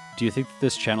 Do you think that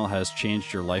this channel has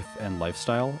changed your life and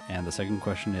lifestyle? And the second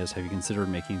question is, have you considered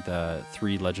making the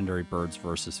 3 legendary birds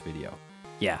versus video?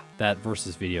 Yeah, that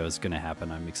versus video is going to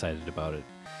happen. I'm excited about it.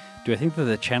 Do I think that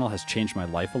the channel has changed my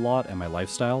life a lot and my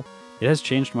lifestyle? It has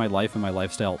changed my life and my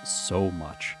lifestyle so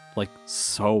much. Like,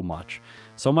 so much.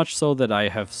 So much so that I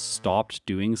have stopped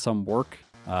doing some work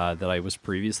that I was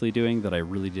previously doing that I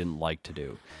really didn't like to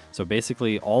do. So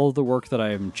basically, all of the work that I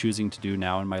am choosing to do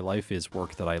now in my life is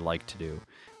work that I like to do.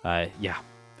 Yeah,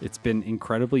 it's been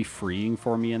incredibly freeing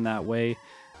for me in that way.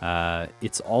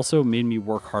 It's also made me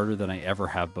work harder than I ever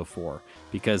have before,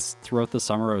 because throughout the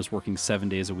summer I was working 7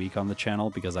 days a week on the channel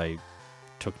because I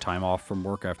took time off from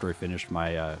work after I finished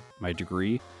my my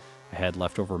degree. I had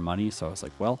leftover money, so I was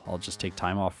like, well, I'll just take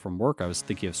time off from work. I was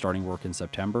thinking of starting work in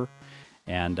September.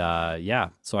 And yeah,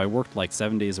 so I worked like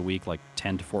 7 days a week, like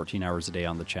 10 to 14 hours a day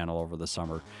on the channel over the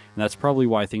summer. And that's probably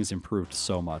why things improved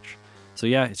so much. So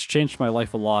yeah, it's changed my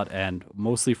life a lot, and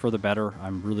mostly for the better.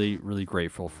 I'm really, really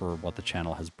grateful for what the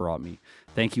channel has brought me.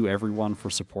 Thank you everyone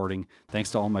for supporting. Thanks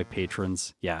to all my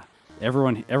patrons. Yeah,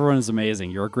 everyone is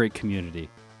amazing. You're a great community.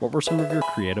 What were some of your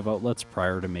creative outlets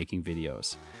prior to making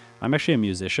videos? I'm actually a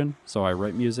musician, so I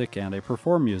write music and I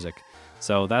perform music.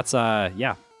 So that's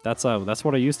yeah. That's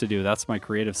what I used to do. That's my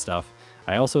creative stuff.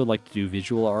 I also like to do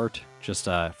visual art just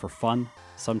for fun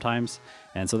sometimes.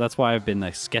 And so that's why I've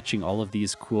been sketching all of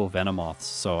these cool Venomoths.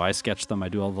 So I sketch them, I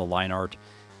do all the line art,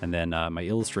 and then my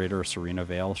illustrator, Serena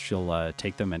Vale, she'll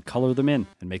take them and color them in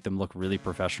and make them look really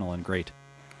professional and great.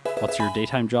 What's your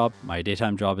daytime job? My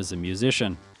daytime job is a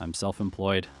musician. I'm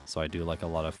self-employed, so I do like a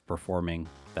lot of performing,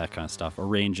 that kind of stuff,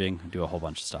 arranging, I do a whole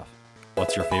bunch of stuff.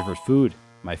 What's your favorite food?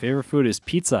 My favorite food is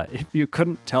pizza, if you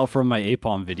couldn't tell from my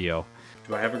APOM video.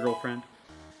 Do I have a girlfriend?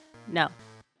 No.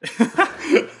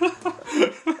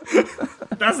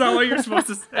 That's not what you're supposed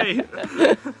to say.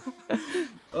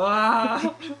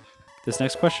 This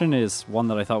next question is one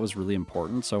that I thought was really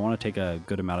important, so I want to take a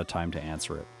good amount of time to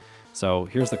answer it. So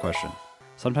here's the question.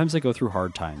 Sometimes I go through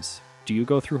hard times. Do you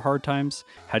go through hard times?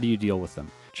 How do you deal with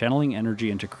them? Channeling energy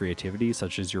into creativity,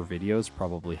 such as your videos,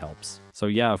 probably helps. So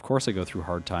yeah, of course I go through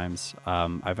hard times.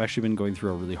 I've actually been going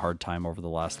through a really hard time over the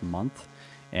last month,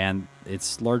 and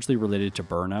it's largely related to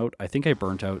burnout. I think I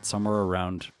burnt out somewhere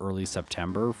around early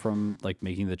September from like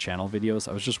making the channel videos.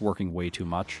 I was just working way too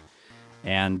much.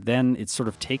 And then it's sort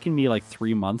of taken me like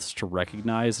 3 months to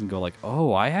recognize and go like,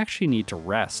 oh, I actually need to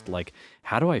rest. Like,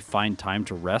 how do I find time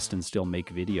to rest and still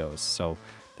make videos? So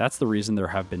that's the reason there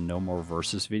have been no more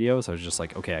Versus videos. I was just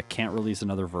like, okay, I can't release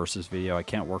another Versus video. I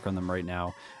can't work on them right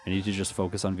now. I need to just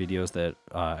focus on videos that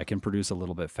I can produce a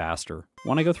little bit faster.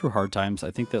 When I go through hard times,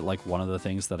 I think that like one of the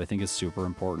things that I think is super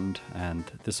important, and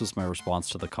this was my response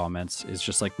to the comments, is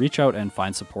just like reach out and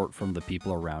find support from the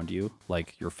people around you,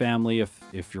 like your family,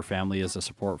 if your family is a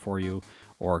support for you,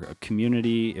 or a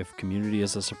community, if community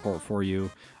is a support for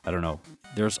you. I don't know.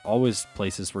 There's always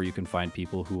places where you can find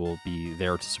people who will be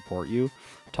there to support you.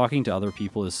 Talking to other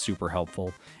people is super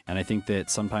helpful. And I think that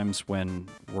sometimes when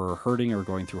we're hurting or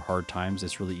going through hard times,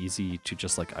 it's really easy to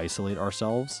just like isolate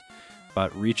ourselves.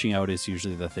 But reaching out is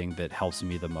usually the thing that helps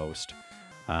me the most.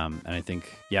 And I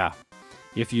think, yeah,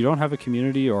 if you don't have a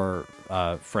community or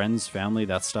friends, family,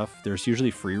 that stuff, there's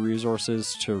usually free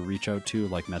resources to reach out to,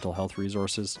 like mental health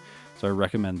resources. So I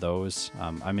recommend those.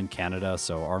 I'm in Canada,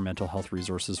 so our mental health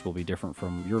resources will be different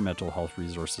from your mental health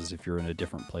resources if you're in a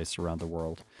different place around the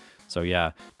world. So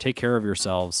yeah, take care of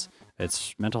yourselves.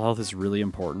 Mental health is really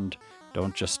important.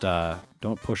 Don't just,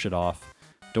 don't push it off.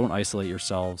 Don't isolate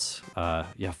yourselves.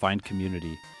 Yeah, find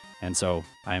community. And so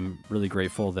I'm really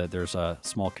grateful that there's a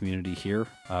small community here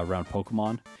around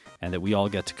Pokemon and that we all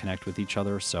get to connect with each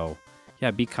other. So yeah,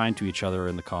 be kind to each other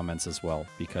in the comments as well,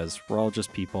 because we're all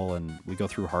just people and we go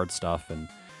through hard stuff, and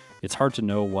it's hard to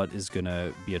know what is going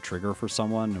to be a trigger for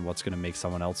someone and what's going to make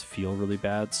someone else feel really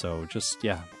bad. So just,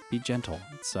 yeah, be gentle.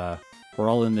 We're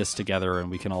all in this together and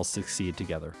we can all succeed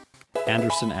together.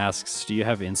 Anderson asks, do you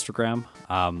have Instagram?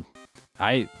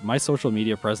 My social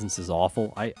media presence is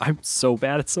awful. I'm so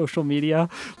bad at social media,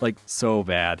 like so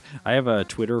bad. I have a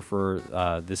Twitter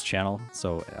for this channel,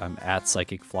 so I'm at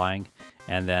Psychic Flying.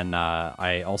 And then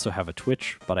I also have a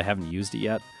Twitch, but I haven't used it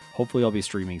yet. Hopefully I'll be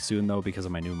streaming soon though because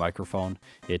of my new microphone.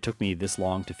 It took me this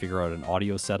long to figure out an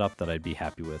audio setup that I'd be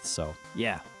happy with, so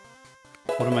yeah.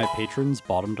 One of my patrons,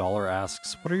 Bottom Dollar,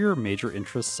 asks, what are your major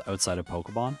interests outside of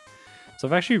Pokemon? So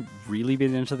I've actually really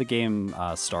been into the game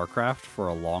StarCraft for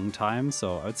a long time,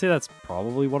 so I would say that's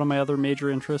probably one of my other major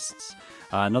interests.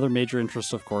 Another major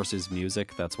interest, of course, is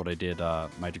music. That's what I did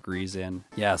my degrees in.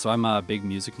 Yeah, so I'm a big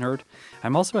music nerd. I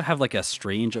also have like a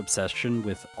strange obsession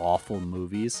with awful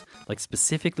movies, like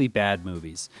specifically bad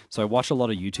movies. So I watch a lot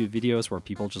of YouTube videos where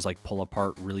people just like pull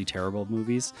apart really terrible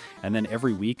movies. And then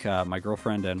every week, my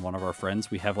girlfriend and one of our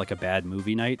friends, we have like a bad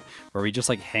movie night where we just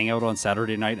like hang out on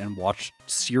Saturday night and watch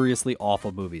seriously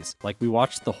awful movies. Like we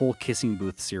watched the whole Kissing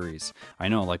Booth series. I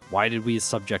know, like, why did we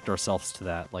subject ourselves to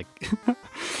that? Like...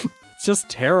 It's just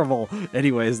terrible.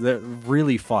 Anyways, they're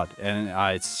really fun, and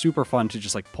it's super fun to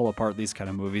just like pull apart these kind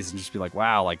of movies and just be like,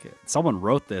 wow, like someone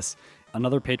wrote this.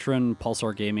 Another patron,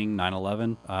 Pulsar Gaming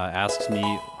 911, asks me,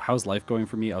 how's life going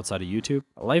for me outside of YouTube?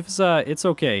 Life is, it's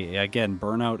okay. Again,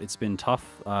 burnout, it's been tough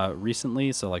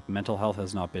recently, so like mental health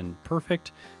has not been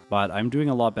perfect, but I'm doing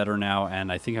a lot better now,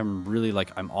 and I think I'm really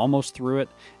like, I'm almost through it,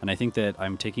 and I think that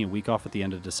I'm taking a week off at the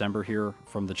end of December here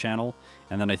from the channel,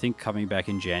 and then I think coming back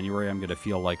in January, I'm going to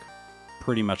feel like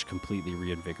pretty much completely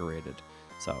reinvigorated.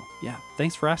 So yeah,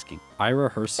 thanks for asking. Ira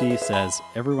Hersey says,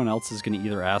 everyone else is going to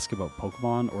either ask about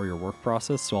Pokemon or your work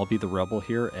process, so I'll be the rebel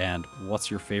here, and what's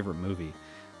your favorite movie?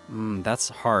 That's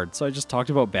hard. So I just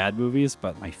talked about bad movies,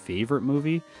 but my favorite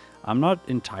movie? I'm not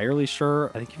entirely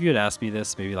sure. I think if you had asked me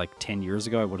this maybe like 10 years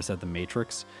ago, I would have said The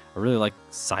Matrix. I really like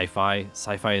sci-fi.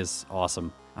 Sci-fi is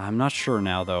awesome. I'm not sure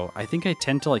now though. I think I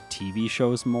tend to like TV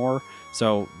shows more.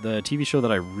 So the TV show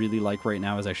that I really like right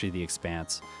now is actually The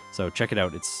Expanse. So check it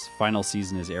out. Its final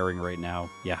season is airing right now.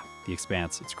 Yeah, The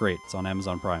Expanse. It's great. It's on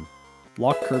Amazon Prime.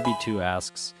 Lock Kirby 2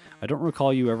 asks, I don't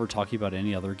recall you ever talking about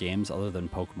any other games other than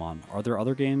Pokemon. Are there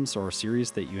other games or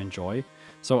series that you enjoy?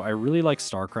 So I really like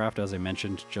StarCraft, as I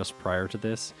mentioned just prior to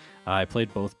this. I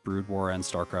played both Brood War and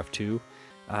StarCraft 2.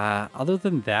 Other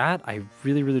than that, I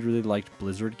really liked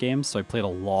Blizzard games, so I played a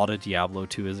lot of Diablo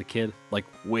 2 as a kid, like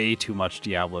way too much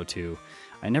Diablo 2.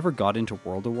 I never got into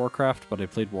World of Warcraft, but I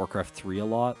played Warcraft 3 a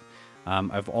lot.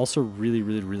 I've also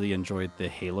really enjoyed the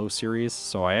Halo series,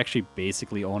 so I actually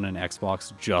basically own an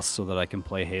Xbox just so that I can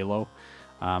play Halo.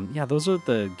 Yeah, those are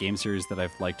the game series that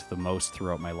I've liked the most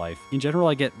throughout my life. In general,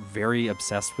 I get very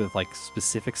obsessed with like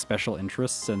specific special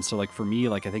interests, and so like for me,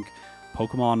 like I think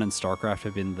Pokemon and StarCraft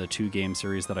have been the two game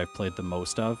series that I've played the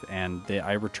most of, and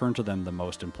I return to them the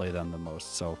most and play them the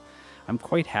most. So I'm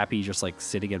quite happy just like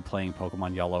sitting and playing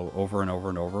Pokemon Yellow over and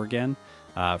over again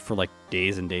for like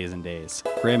days and days and days.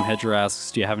 Graham Hedger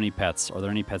asks, do you have any pets? Are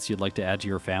there any pets you'd like to add to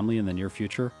your family in the near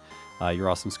future? You're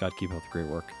awesome, Scott. Keep up the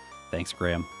great work. Thanks,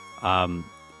 Graham.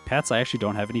 Pets, I actually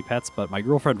don't have any pets, but my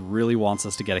girlfriend really wants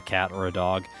us to get a cat or a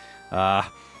dog.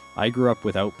 I grew up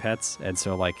without pets, and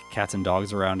so like cats and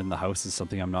dogs around in the house is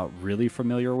something I'm not really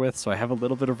familiar with, so I have a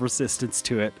little bit of resistance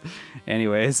to it.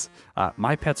 Anyways,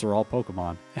 my pets are all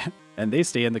Pokemon, and they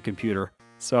stay in the computer,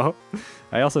 so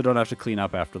I also don't have to clean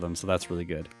up after them, so that's really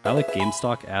good. Alec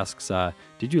GameStock asks,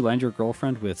 did you land your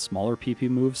girlfriend with smaller PP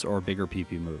moves or bigger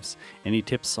PP moves? Any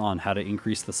tips on how to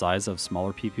increase the size of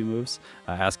smaller PP moves?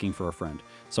 Asking for a friend.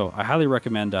 So I highly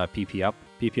recommend PP Up.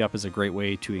 PP Up is a great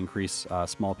way to increase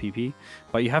small PP,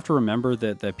 but you have to remember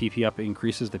that the PP Up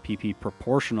increases the PP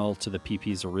proportional to the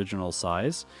PP's original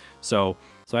size. So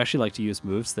I actually like to use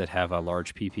moves that have a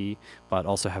large PP, but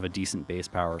also have a decent base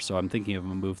power. So I'm thinking of a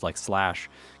move like Slash,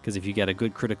 because if you get a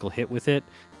good critical hit with it,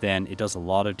 then it does a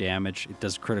lot of damage. It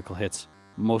does critical hits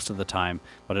most of the time,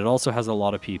 but it also has a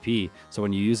lot of PP. So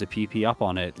when you use a PP up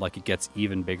on it, like it gets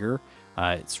even bigger.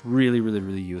 It's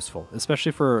really useful,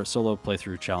 especially for solo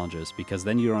playthrough challenges, because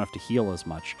then you don't have to heal as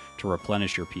much to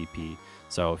replenish your PP.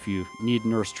 So if you need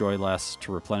Nurse Joy less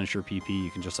to replenish your PP, you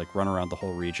can just like run around the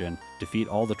whole region, defeat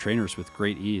all the trainers with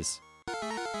great ease.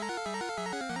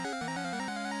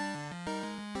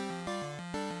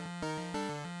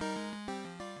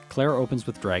 Claire opens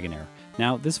with Dragonair.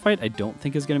 Now, this fight I don't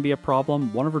think is going to be a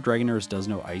problem. One of her Dragonairs does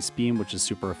know Ice Beam, which is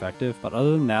super effective, but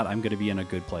other than that, I'm going to be in a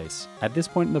good place. At this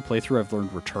point in the playthrough, I've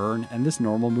learned Return, and this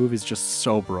normal move is just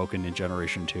so broken in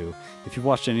Generation 2. If you've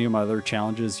watched any of my other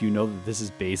challenges, you know that this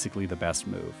is basically the best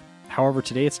move. However,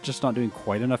 today it's just not doing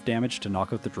quite enough damage to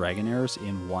knock out the Dragonairs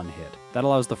in one hit. That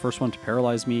allows the first one to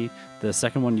paralyze me, the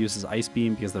second one uses Ice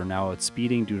Beam because they're now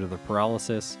outspeeding due to the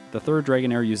paralysis, the third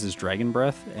Dragonair uses Dragon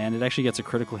Breath, and it actually gets a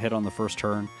critical hit on the first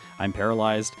turn. I'm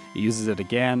paralyzed, it uses it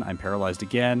again, I'm paralyzed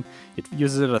again, it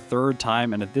uses it a third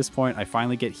time, and at this point I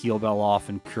finally get Heal Bell off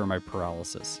and cure my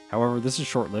paralysis. However, this is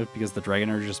short-lived because the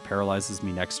Dragonair just paralyzes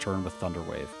me next turn with Thunder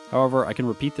Wave. However, I can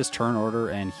repeat this turn order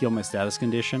and heal my status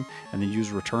condition, and then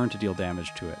use Return to deal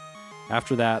damage to it.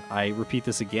 After that, I repeat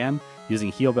this again,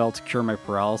 using Heal Bell to cure my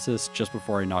paralysis just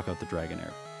before I knock out the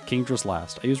Dragonair. Kingdra's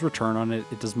last. I use Return on it,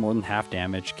 it does more than half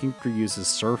damage. Kingdra uses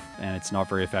Surf, and it's not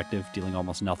very effective, dealing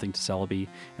almost nothing to Celebi,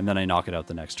 and then I knock it out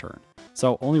the next turn.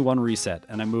 So only one reset,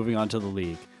 and I'm moving on to the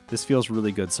League. This feels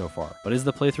really good so far. But is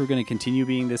the playthrough going to continue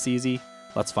being this easy?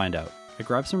 Let's find out. I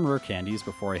grabbed some rare candies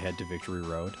before I head to Victory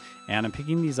Road, and I'm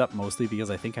picking these up mostly because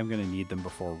I think I'm going to need them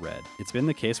before Red. It's been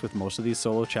the case with most of these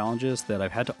solo challenges that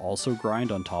I've had to also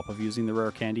grind on top of using the rare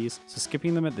candies, so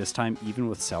skipping them at this time even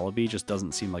with Celebi just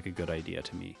doesn't seem like a good idea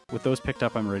to me. With those picked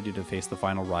up, I'm ready to face the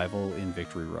final rival in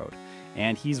Victory Road.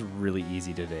 And he's really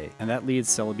easy today, and that leads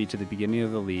Celebi to the beginning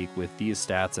of the league with these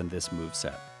stats and this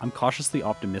moveset. I'm cautiously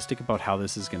optimistic about how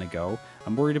this is going to go.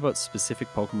 I'm worried about specific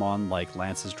Pokemon like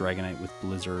Lance's Dragonite with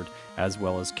Blizzard, as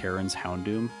well as Karen's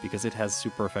Houndoom, because it has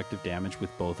super effective damage with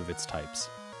both of its types.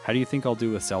 How do you think I'll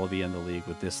do with Celebi in the league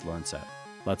with this learn set?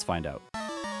 Let's find out.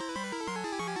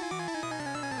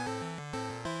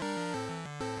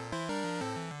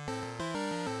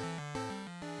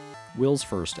 Will's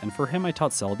first, and for him I taught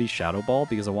Celebi Shadow Ball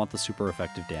because I want the super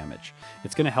effective damage.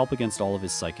 It's going to help against all of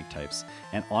his psychic types,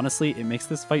 and honestly, it makes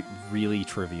this fight really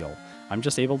trivial. I'm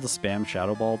just able to spam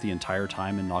Shadow Ball the entire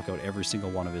time and knock out every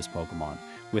single one of his Pokemon.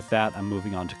 With that, I'm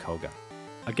moving on to Koga.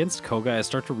 Against Koga, I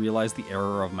start to realize the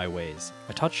error of my ways.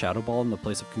 I taught Shadow Ball in the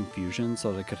place of Confusion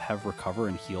so that I could have Recover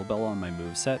and Heal Bell on my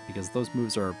moveset because those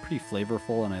moves are pretty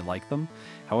flavorful and I like them.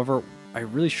 However, I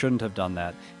really shouldn't have done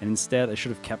that, and instead I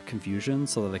should have kept Confusion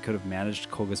so that I could have managed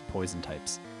Koga's poison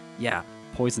types. Yeah,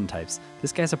 poison types.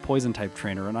 This guy's a poison type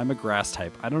trainer and I'm a grass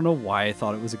type. I don't know why I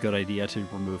thought it was a good idea to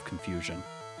remove Confusion.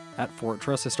 At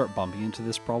Fortress, I start bumping into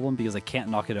this problem because I can't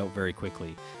knock it out very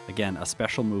quickly. Again, a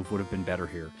special move would have been better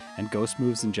here, and ghost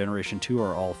moves in Generation 2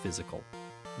 are all physical.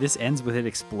 This ends with it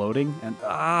exploding, and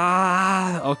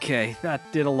okay, that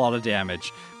did a lot of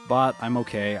damage. But I'm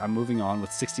okay, I'm moving on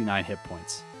with 69 hit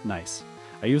points. Nice.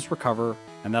 I use Recover,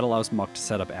 and that allows Muck to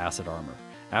set up Acid Armor.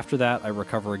 After that, I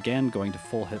recover again, going to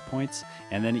full hit points,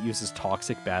 and then it uses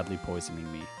Toxic, badly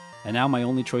poisoning me. And now my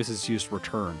only choice is to use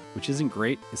Return, which isn't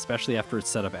great, especially after it's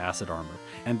set up Acid Armor.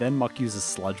 And then Muck uses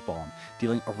Sludge Bomb,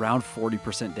 dealing around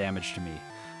 40% damage to me.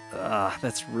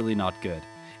 That's really not good.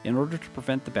 In order to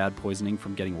prevent the bad poisoning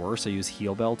from getting worse, I use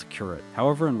Heal Bell to cure it.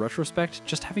 However, in retrospect,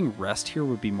 just having Rest here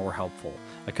would be more helpful.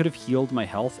 I could have healed my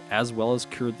health as well as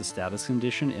cured the status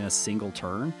condition in a single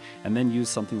turn, and then used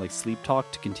something like Sleep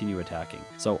Talk to continue attacking.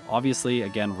 So obviously,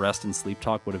 again, Rest and Sleep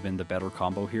Talk would have been the better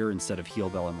combo here instead of Heal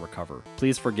Bell and Recover.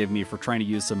 Please forgive me for trying to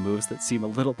use some moves that seem a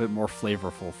little bit more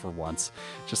flavorful for once.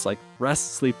 Just like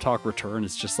Rest, Sleep Talk, Return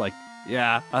is just like,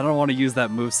 yeah, I don't want to use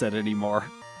that moveset anymore.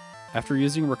 After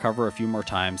using Recover a few more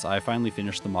times, I finally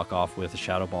finished the Muck off with a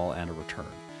Shadow Ball and a Return.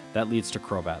 That leads to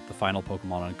Crobat, the final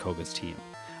Pokemon on Koga's team.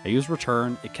 I use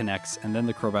Return, it connects, and then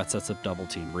the Crobat sets up Double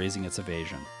Team, raising its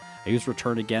evasion. I use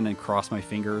Return again and cross my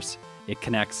fingers, it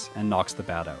connects and knocks the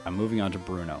bat out. I'm moving on to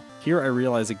Bruno. Here I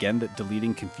realize again that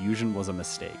deleting Confusion was a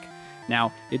mistake.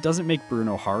 Now, it doesn't make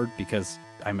Bruno hard because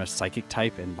I'm a Psychic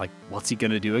type and like, what's he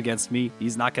gonna do against me?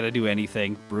 He's not gonna do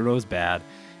anything. Bruno's bad.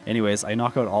 Anyways, I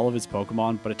knock out all of his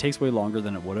Pokemon, but it takes way longer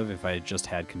than it would have if I had just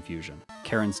had Confusion.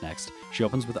 Karen's next. She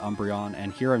opens with Umbreon,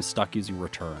 and here I'm stuck using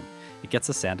Return. It gets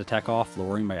a Sand Attack off,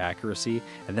 lowering my accuracy,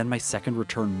 and then my second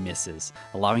Return misses,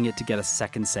 allowing it to get a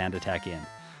second Sand Attack in.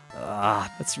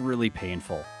 That's really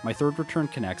painful. My third Return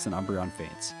connects and Umbreon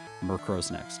faints. Murkrow's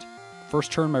next.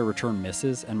 First turn my Return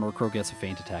misses, and Murkrow gets a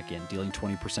Feint Attack in, dealing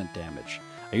 20% damage.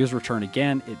 I use Return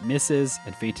again, it misses,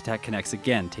 and Feint Attack connects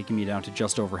again, taking me down to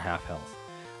just over half health.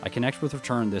 I connect with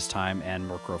Return this time, and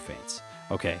Murkrow faints.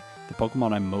 Okay, the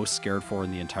Pokemon I'm most scared for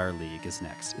in the entire league is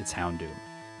next. It's Houndoom.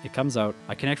 It comes out,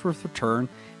 I connect with Return,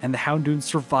 and the Houndoom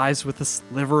survives with a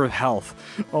sliver of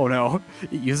health. Oh no.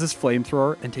 It uses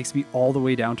Flamethrower and takes me all the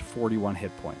way down to 41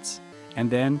 hit points. And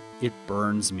then it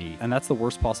burns me. And that's the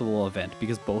worst possible event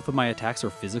because both of my attacks are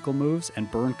physical moves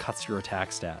and burn cuts your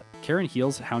attack stat. Karen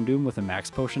heals Houndoom with a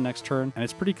max potion next turn, and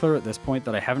it's pretty clear at this point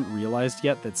that I haven't realized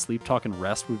yet that Sleep Talk and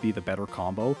Rest would be the better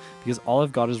combo because all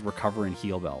I've got is Recover and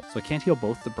Heal Bell. So I can't heal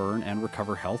both the burn and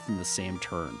recover health in the same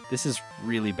turn. This is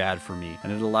really bad for me,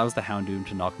 and it allows the Houndoom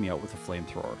to knock me out with a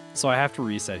Flamethrower. So I have to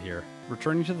reset here.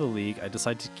 Returning to the league, I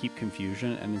decide to keep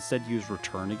Confusion and instead use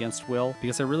Return against Will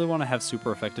because I really want to have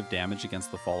super effective damage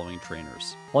against the following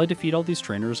trainers. While I defeat all these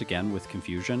trainers again with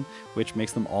Confusion, which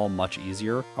makes them all much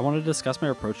easier, I want to discuss my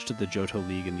approach to the Johto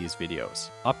League in these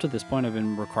videos. Up to this point, I've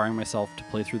been requiring myself to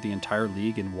play through the entire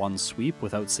league in one sweep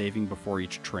without saving before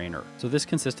each trainer. So this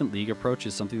consistent league approach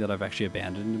is something that I've actually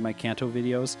abandoned in my Kanto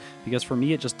videos because for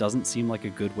me it just doesn't seem like a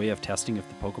good way of testing if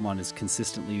the Pokemon is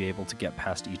consistently able to get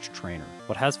past each trainer.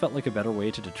 What has felt like a better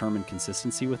way to determine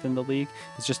consistency within the league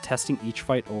is just testing each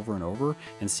fight over and over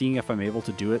and seeing if I'm able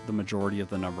to do it the majority of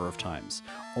the number of times,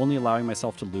 only allowing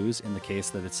myself to lose in the case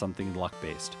that it's something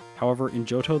luck-based. However, in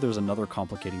Johto there's another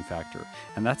complicating factor,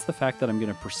 and that's the fact that I'm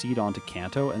going to proceed on to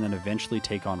Kanto and then eventually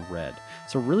take on Red.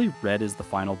 So really Red is the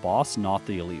final boss, not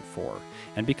the Elite Four.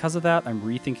 And because of that, I'm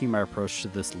rethinking my approach to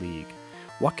this league.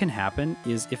 What can happen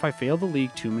is if I fail the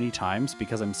league too many times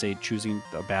because I'm, say, choosing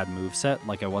a bad moveset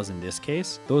like I was in this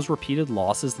case, those repeated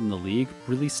losses in the league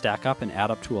really stack up and add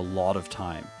up to a lot of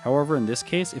time. However, in this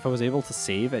case, if I was able to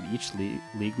save at each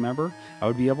league member, I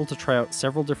would be able to try out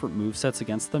several different movesets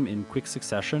against them in quick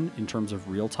succession in terms of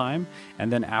real time,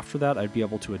 and then after that I'd be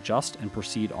able to adjust and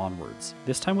proceed onwards.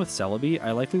 This time with Celebi,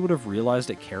 I likely would have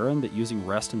realized at Karen that using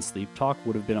Rest and Sleep Talk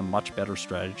would have been a much better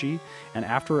strategy, and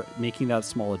after making that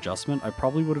small adjustment, I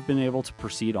probably would have been able to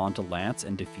proceed on to Lance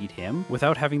and defeat him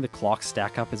without having the clock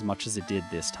stack up as much as it did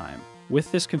this time.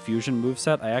 With this Confusion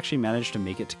moveset, I actually managed to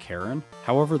make it to Karen.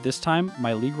 However, this time,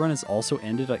 my league run is also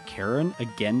ended at Karen,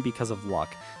 again because of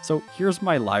luck. So here's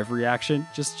my live reaction,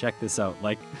 just check this out,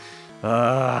 like,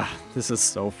 this is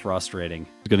so frustrating.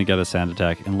 I'm gonna get a Sand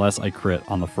Attack unless I crit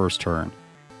on the first turn,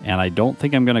 and I don't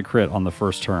think I'm gonna crit on the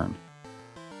first turn.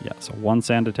 Yeah, so one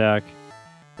Sand Attack,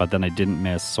 but then I didn't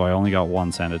miss, so I only got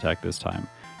one Sand Attack this time.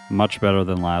 Much better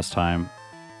than last time.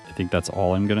 I think that's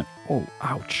all I'm gonna... Oh,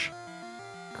 ouch.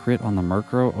 Crit on the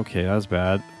Murkrow? Okay, that's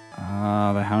bad.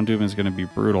 The Houndoom is gonna be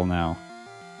brutal now.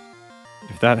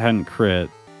 If that hadn't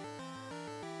crit...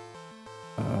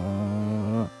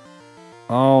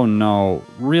 Oh no.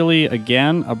 Really?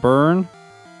 Again? A burn?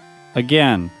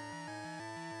 Again.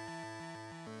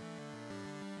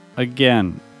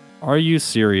 Again. Are you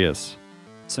serious?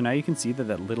 So now you can see that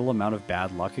that little amount of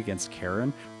bad luck against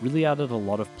Karen really added a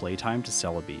lot of playtime to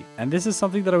Celebi. And this is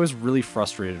something that I was really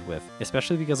frustrated with,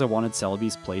 especially because I wanted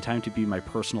Celebi's playtime to be my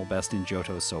personal best in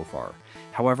Johto so far.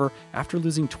 However, after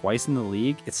losing twice in the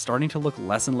league, it's starting to look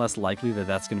less and less likely that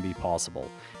that's going to be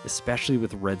possible, especially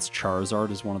with Red's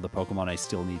Charizard as one of the Pokemon I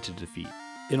still need to defeat.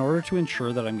 In order to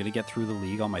ensure that I'm going to get through the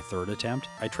league on my third attempt,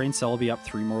 I trained Celebi up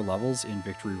 3 more levels in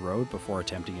Victory Road before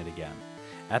attempting it again.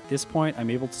 At this point, I'm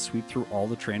able to sweep through all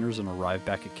the trainers and arrive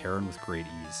back at Karen with great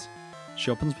ease.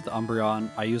 She opens with Umbreon,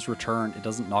 I use Return, it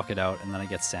doesn't knock it out, and then I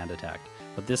get Sand Attacked.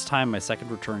 But this time my second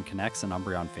Return connects and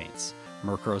Umbreon faints.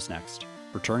 Murkrow's next.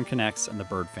 Return connects and the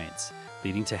bird faints,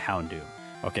 leading to Houndoom.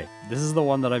 Okay, this is the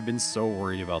one that I've been so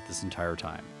worried about this entire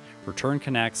time. Return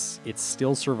connects, it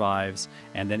still survives,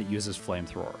 and then it uses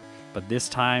Flamethrower. But this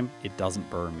time, it doesn't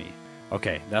burn me.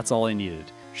 Okay, that's all I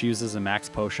needed. She uses a max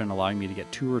potion, allowing me to get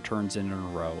 2 returns in a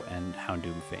row, and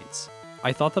Houndoom faints.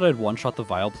 I thought that I'd one-shot the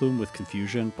Vileplume with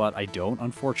Confusion, but I don't,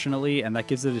 unfortunately, and that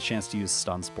gives it a chance to use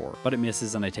Stun Spore, but it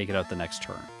misses and I take it out the next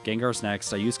turn. Gengar's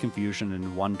next, I use Confusion, and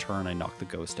in 1 turn I knock the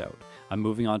Ghost out. I'm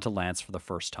moving on to Lance for the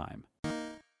first time.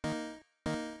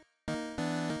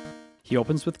 He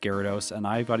opens with Gyarados, and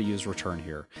I've got to use Return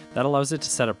here. That allows it to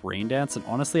set up Rain Dance, and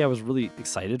honestly I was really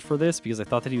excited for this because I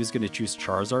thought that he was going to choose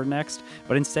Charizard next,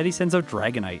 but instead he sends out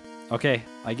Dragonite. Okay,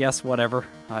 I guess whatever.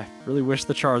 I really wish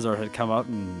the Charizard had come out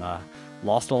and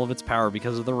lost all of its power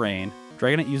because of the rain.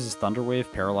 Dragonite uses Thunder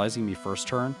Wave, paralyzing me first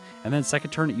turn, and then second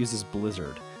turn it uses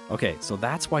Blizzard. Okay, so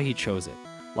that's why he chose it.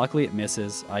 Luckily it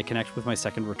misses, I connect with my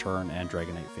second return, and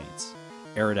Dragonite faints.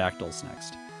 Aerodactyl's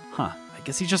next. Huh, I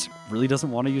guess he just really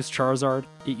doesn't want to use Charizard.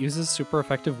 It uses super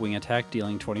effective Wing Attack,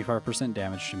 dealing 25%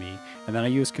 damage to me, and then I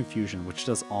use Confusion, which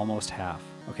does almost half.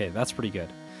 Okay, that's pretty good.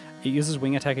 It uses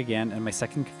Wing Attack again, and my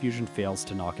second Confusion fails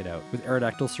to knock it out, with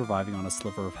Aerodactyl surviving on a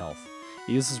sliver of health.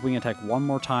 It uses Wing Attack 1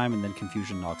 more time, and then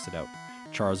Confusion knocks it out.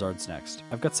 Charizard's next.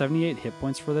 I've got 78 hit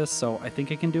points for this, so I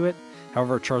think I can do it.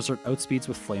 However, Charizard outspeeds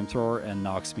with Flamethrower and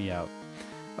knocks me out.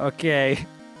 Okay,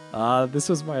 this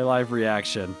was my live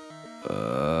reaction.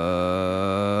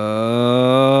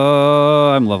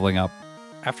 I'm leveling up.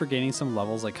 After gaining some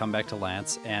levels, I come back to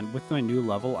Lance, and with my new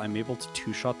level, I'm able to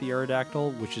 2-shot the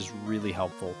Aerodactyl, which is really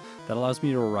helpful. That allows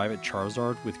me to arrive at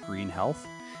Charizard with green health.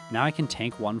 Now I can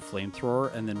tank 1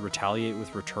 Flamethrower and then retaliate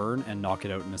with Return and knock it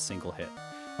out in a single hit.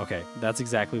 Okay, that's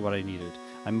exactly what I needed.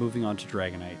 I'm moving on to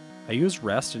Dragonite. I use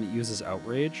Rest and it uses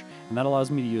Outrage, and that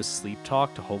allows me to use Sleep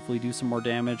Talk to hopefully do some more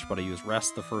damage, but I use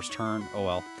Rest the first turn, oh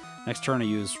well. Next turn I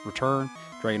use Return,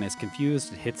 Dragonite's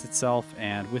confused, it hits itself,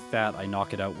 and with that I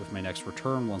knock it out with my next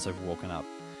Return once I've woken up.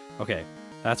 Okay,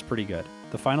 that's pretty good.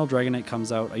 The final Dragonite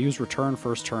comes out, I use Return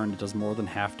first turn, it does more than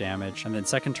half damage, and then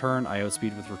second turn I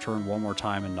outspeed with Return 1 more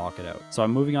time and knock it out. So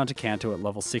I'm moving on to Kanto at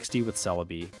level 60 with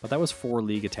Celebi, but that was 4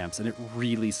 league attempts and it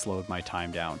really slowed my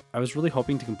time down. I was really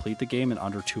hoping to complete the game in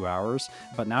under 2 hours,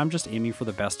 but now I'm just aiming for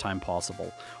the best time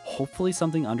possible. Hopefully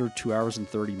something under 2 hours and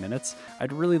 30 minutes.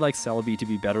 I'd really like Celebi to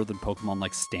be better than Pokemon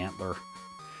like Stantler.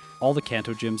 All the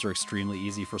Kanto gyms are extremely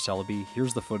easy for Celebi.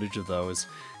 Here's the footage of those.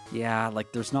 Yeah,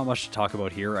 like there's not much to talk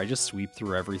about here. I just sweep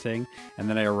through everything, and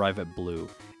then I arrive at Blue.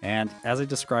 And as I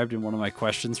described in one of my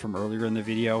questions from earlier in the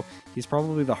video, he's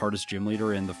probably the hardest gym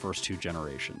leader in the first 2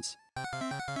 generations.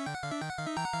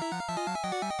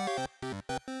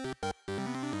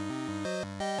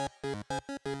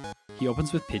 He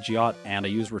opens with Pidgeot, and I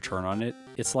use Return on it.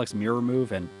 It selects Mirror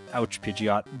Move, and ouch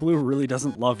Pidgeot, Blue really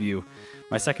doesn't love you.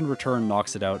 My second Return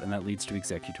knocks it out, and that leads to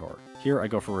Executor. Here I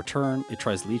go for Return, it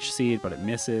tries Leech Seed, but it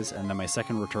misses, and then my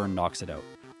second Return knocks it out.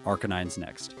 Arcanine's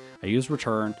next. I use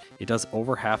Return, it does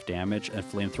over half damage, and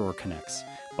Flamethrower connects,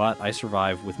 but I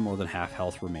survive with more than half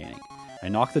health remaining. I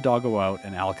knock the doggo out,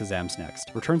 and Alakazam's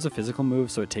next. Return's a physical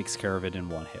move, so it takes care of it in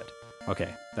 1 hit. Okay,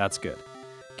 that's good.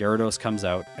 Gyarados comes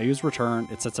out, I use Return,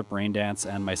 it sets up Rain Dance,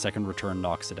 and my second Return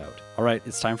knocks it out. Alright,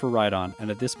 it's time for Rhydon, and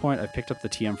at this point I've picked up the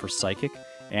TM for Psychic,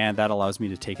 and that allows me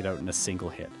to take it out in a single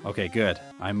hit. Okay, good.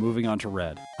 I'm moving on to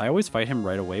Red. I always fight him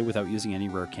right away without using any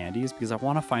rare candies because I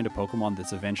want to find a Pokemon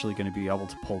that's eventually going to be able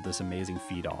to pull this amazing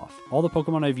feat off. All the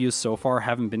Pokemon I've used so far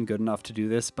haven't been good enough to do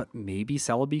this, but maybe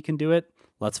Celebi can do it?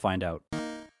 Let's find out.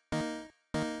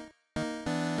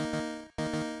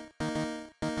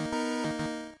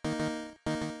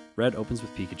 Red opens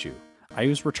with Pikachu. I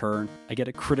use Return, I get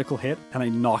a critical hit, and I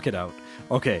knock it out.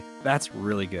 Okay, that's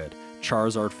really good.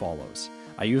 Charizard follows.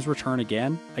 I use Return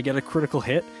again, I get a critical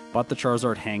hit, but the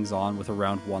Charizard hangs on with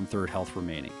around 1/3 health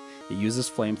remaining. It uses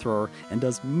Flamethrower and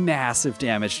does massive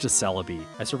damage to Celebi.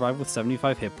 I survive with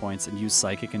 75 hit points and use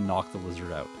Psychic and knock the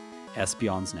lizard out.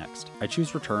 Espeon's next. I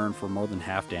choose Return for more than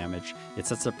half damage. It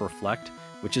sets up Reflect,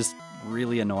 which is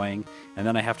really annoying, and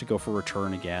then I have to go for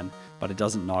Return again, but it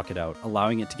doesn't knock it out,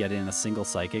 allowing it to get in a single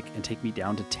Psychic and take me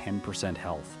down to 10%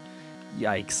 health.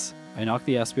 Yikes. I knock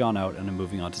the Espeon out and I'm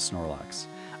moving on to Snorlax.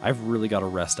 I've really got to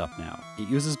rest up now. It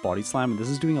uses Body Slam and this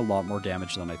is doing a lot more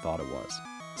damage than I thought it was.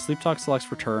 Sleep Talk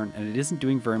selects Return and it isn't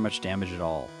doing very much damage at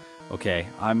all. Okay,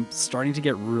 I'm starting to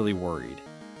get really worried.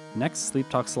 Next, Sleep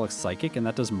Talk selects Psychic, and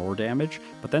that does more damage,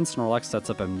 but then Snorlax sets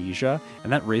up Amnesia,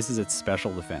 and that raises its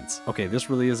special defense. Okay, this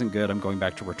really isn't good, I'm going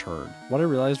back to Return. What I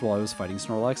realized while I was fighting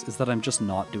Snorlax is that I'm just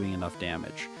not doing enough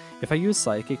damage. If I use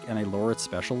Psychic and I lower its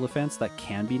special defense, that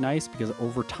can be nice, because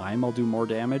over time I'll do more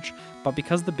damage, but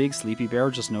because the big Sleepy Bear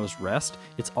just knows Rest,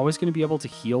 it's always going to be able to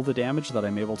heal the damage that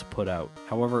I'm able to put out.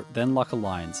 However, then luck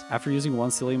aligns. After using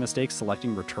one silly mistake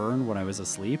selecting Return when I was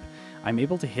asleep, I'm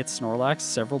able to hit Snorlax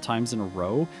several times in a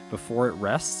row before it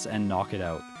rests and knock it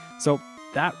out. So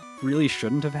that really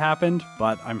shouldn't have happened,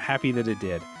 but I'm happy that it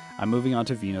did. I'm moving on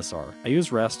to Venusaur. I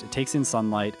use Rest, it takes in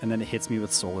Sunlight, and then it hits me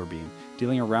with Solar Beam,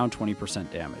 dealing around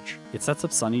 20% damage. It sets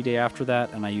up Sunny Day after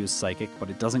that, and I use Psychic, but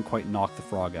it doesn't quite knock the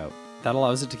frog out. That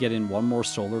allows it to get in one more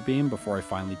Solar Beam before I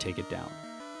finally take it down.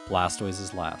 Blastoise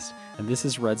is last, and this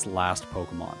is Red's last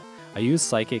Pokemon. I use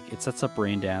Psychic, it sets up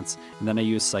Rain Dance, and then I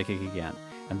use Psychic again.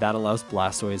 And that allows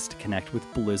Blastoise to connect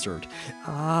with Blizzard.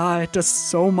 It does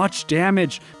so much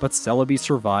damage! But Celebi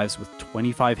survives with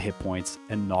 25 hit points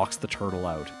and knocks the turtle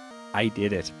out. I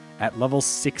did it. At level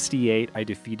 68, I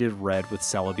defeated Red with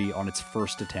Celebi on its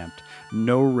first attempt.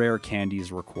 No rare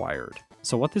candies required.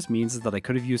 So what this means is that I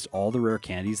could have used all the rare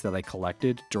candies that I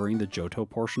collected during the Johto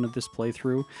portion of this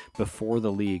playthrough before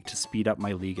the league to speed up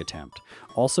my league attempt.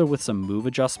 Also, with some move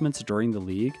adjustments during the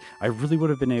league, I really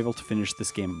would have been able to finish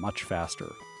this game much faster.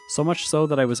 So much so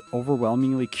that I was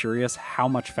overwhelmingly curious how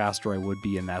much faster I would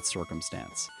be in that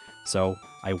circumstance. So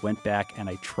I went back and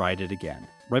I tried it again.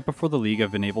 Right before the league,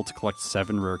 I've been able to collect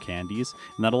 7 rare candies,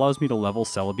 and that allows me to level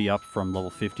Celebi up from level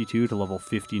 52 to level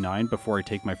 59 before I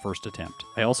take my first attempt.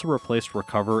 I also replaced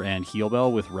Recover and Heal Bell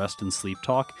with Rest and Sleep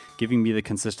Talk, giving me the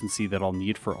consistency that I'll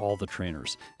need for all the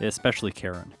trainers, especially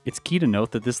Karen. It's key to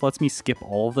note that this lets me skip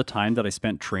all of the time that I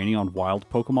spent training on wild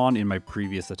Pokemon in my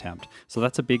previous attempt, so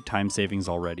that's a big time savings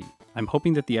already. I'm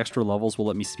hoping that the extra levels will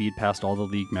let me speed past all the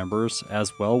league members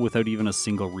as well without even a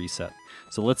single reset.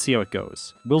 So let's see how it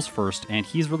goes. Will's first, and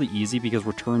he's really easy because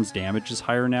Return's damage is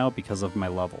higher now because of my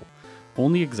level.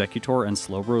 Only Executor and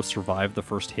Slowbro survived the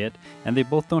first hit, and they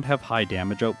both don't have high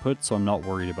damage output, so I'm not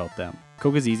worried about them.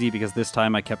 Koga's easy because this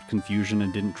time I kept Confusion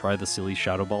and didn't try the silly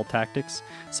Shadow Ball tactics,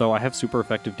 so I have super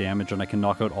effective damage and I can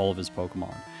knock out all of his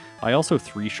Pokemon. I also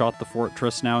 3-shot the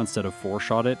Fortress now instead of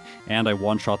 4-shot it, and I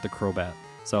 1-shot the Crobat.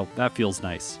 So that feels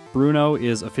nice. Bruno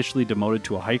is officially demoted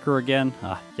to a hiker again.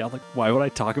 Yeah, like, why would I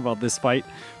talk about this fight?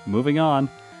 Moving on.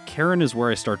 Karen is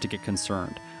where I start to get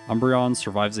concerned. Umbreon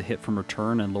survives a hit from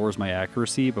Return and lowers my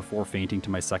accuracy before fainting to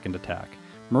my second attack.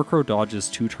 Murkrow dodges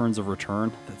 2 turns of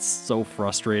Return. That's so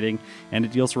frustrating, and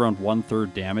it deals around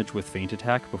 1/3 damage with Feint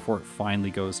Attack before it finally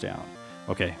goes down.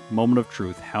 Okay, moment of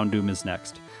truth, Houndoom is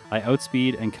next. I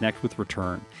outspeed and connect with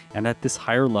Return, and at this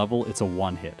higher level it's a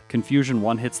 1-hit. Confusion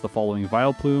 1-hits the following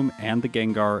Vileplume and the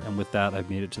Gengar, and with that I've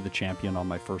made it to the champion on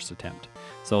my first attempt.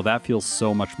 So that feels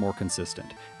so much more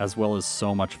consistent, as well as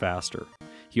so much faster.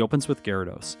 He opens with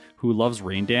Gyarados, who loves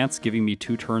Rain Dance, giving me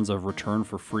 2 turns of Return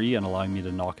for free and allowing me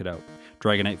to knock it out.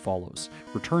 Dragonite follows.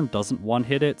 Return doesn't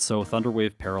 1-hit it, so Thunder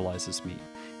Wave paralyzes me.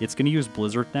 It's going to use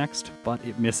Blizzard next, but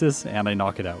it misses and I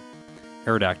knock it out.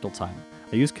 Aerodactyl time.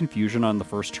 I use Confusion on the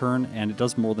first turn, and it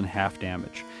does more than half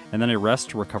damage, and then I rest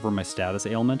to recover my status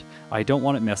ailment. I don't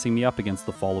want it messing me up against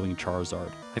the following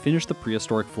Charizard. I finish the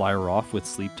Prehistoric Flyer off with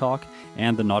Sleep Talk,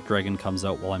 and the Knot Dragon comes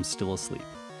out while I'm still asleep.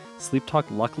 Sleep Talk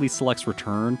luckily selects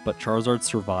Return, but Charizard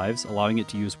survives, allowing it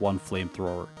to use 1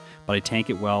 Flamethrower, but I tank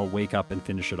it well, wake up, and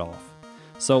finish it off.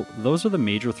 So those are the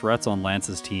major threats on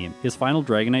Lance's team. His final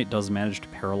Dragonite does manage to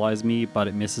paralyze me, but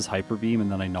it misses Hyper Beam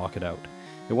and then I knock it out.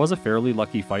 It was a fairly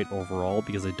lucky fight overall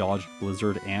because I dodged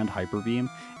Blizzard and Hyper Beam,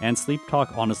 and Sleep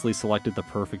Talk honestly selected the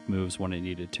perfect moves when it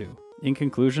needed to. In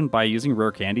conclusion, by using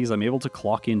rare candies, I'm able to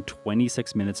clock in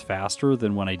 26 minutes faster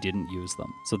than when I didn't use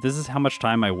them. So this is how much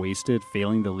time I wasted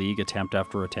failing the league attempt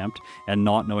after attempt and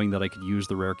not knowing that I could use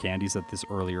the rare candies at this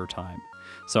earlier time.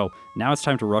 So now it's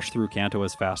time to rush through Kanto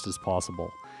as fast as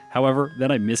possible. However,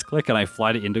 then I misclick and I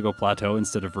fly to Indigo Plateau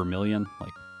instead of Vermilion.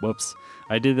 Like, whoops.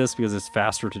 I did this because it's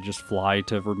faster to just fly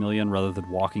to Vermilion rather than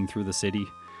walking through the city.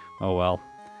 Oh well.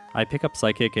 I pick up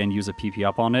Psychic and use a PP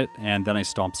up on it, and then I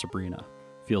stomp Sabrina.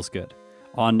 Feels good.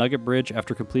 On Nugget Bridge,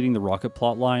 after completing the rocket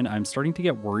plot line, I'm starting to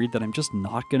get worried that I'm just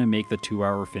not going to make the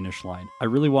 2-hour finish line. I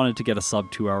really wanted to get a sub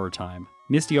 2-hour time.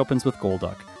 Misty opens with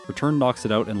Golduck. Return knocks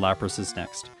it out and Lapras is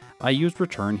next. I used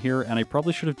Return here, and I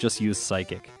probably should have just used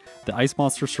Psychic. The ice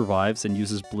monster survives and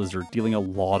uses Blizzard, dealing a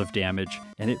lot of damage,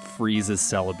 and it freezes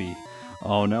Celebi.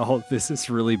 Oh no, this is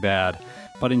really bad.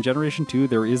 But in Generation 2,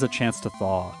 there is a chance to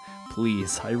thaw.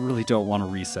 Please, I really don't want to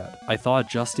reset. I thaw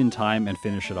just in time and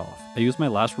finish it off. I used my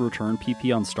last return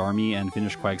PP on Starmie and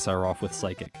finished Quagsire off with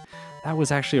Psychic. That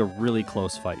was actually a really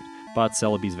close fight, but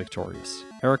Celebi's victorious.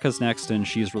 Erica's next and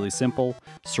she's really simple,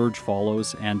 Surge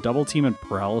follows, and Double Team and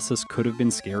Paralysis could have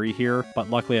been scary here,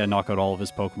 but luckily I knock out all of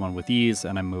his Pokemon with ease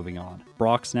and I'm moving on.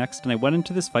 Brock's next, and I went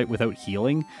into this fight without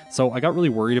healing, so I got really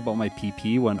worried about my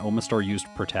PP when Omastar used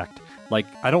Protect. Like,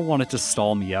 I don't want it to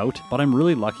stall me out, but I'm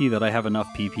really lucky that I have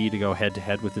enough PP to go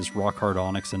head-to-head with this Rock Hard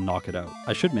Onix and knock it out.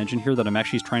 I should mention here that I'm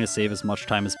actually trying to save as much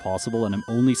time as possible, and I'm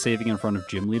only saving in front of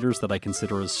gym leaders that I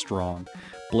consider as strong.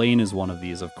 Blaine is one of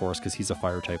these, of course, because he's a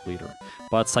Fire-type leader,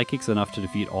 but Psychic's enough to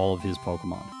defeat all of his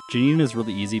Pokemon. Janine is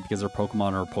really easy because their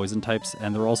Pokemon are Poison types,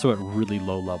 and they're also at really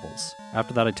low levels.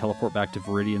 After that, I teleport back to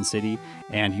Viridian City,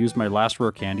 and use my last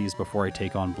rare candies before I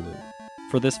take on Blue.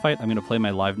 For this fight, I'm going to play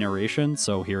my live narration,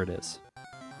 so here it is.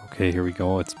 Okay, here we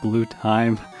go. It's Blue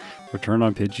time. Return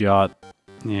on Pidgeot.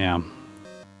 Yeah,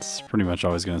 it's pretty much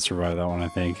always going to survive that one, I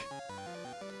think.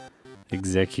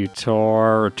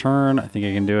 Executor, return. I think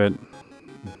I can do it.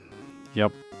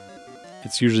 Yep.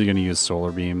 It's usually going to use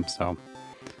Solar Beam, so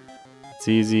it's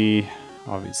easy.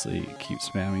 Obviously, keep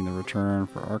spamming the return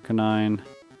for Arcanine.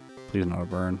 Please not a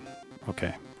burn.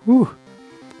 Okay. Whew.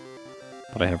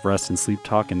 But I have Rest and Sleep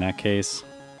Talk in that case.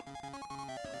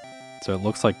 So it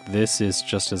looks like this is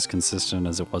just as consistent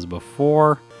as it was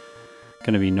before.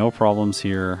 Gonna be no problems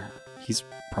here. He's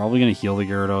probably gonna heal the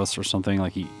Gyarados or something,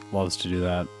 like he loves to do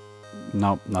that.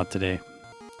 Nope, not today.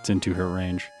 It's in 2-hit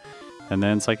range. And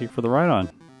then Psychic for the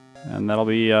Rhydon. And that'll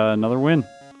be another win.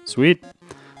 Sweet.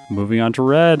 Moving on to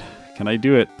Red. Can I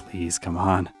do it? Please, come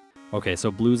on. Okay, so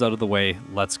Blue's out of the way.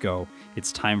 Let's go.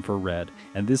 It's time for Red.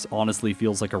 And this honestly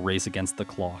feels like a race against the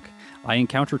clock. I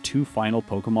encounter 2 final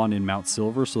Pokemon in Mount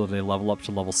Silver so that I level up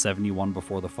to level 71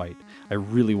 before the fight. I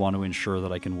really want to ensure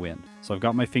that I can win. So I've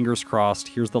got my fingers crossed.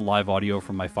 Here's the live audio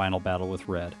from my final battle with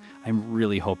Red. I'm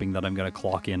really hoping that I'm going to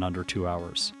clock in under 2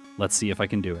 hours. Let's see if I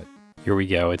can do it. Here we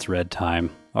go. It's Red time.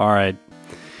 Alright.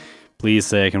 Please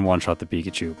say I can one-shot the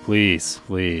Pikachu. Please,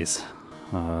 please.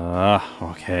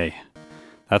 Okay.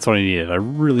 That's what I needed. I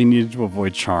really needed to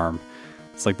avoid Charm.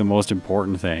 It's like the most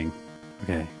important thing.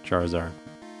 Okay, Charizard.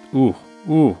 Ooh,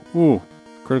 ooh, ooh.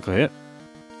 Critical hit.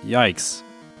 Yikes.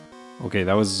 Okay,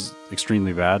 that was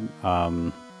extremely bad.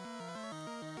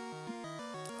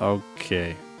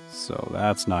 Okay, so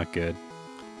that's not good.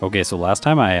 Okay, so last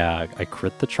time I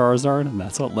crit the Charizard, and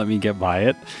that's what let me get by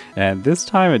it. And this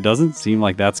time it doesn't seem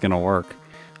like that's going to work.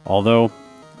 Although,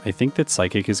 I think that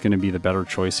Psychic is going to be the better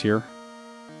choice here.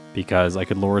 Because I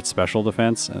could lower its special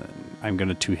defense, and I'm going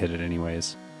to 2-hit it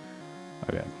anyways.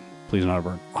 Okay. Please not a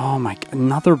burn. Oh my god,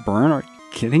 another burn? Are you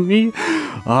kidding me?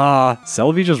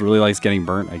 Celebi just really likes getting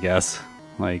burnt, I guess.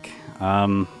 Like, okay,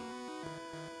 I'm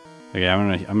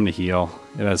gonna heal.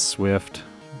 It has Swift.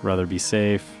 I'd rather be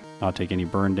safe, not take any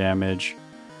burn damage.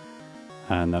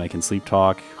 And then I can Sleep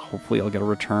Talk. Hopefully I'll get a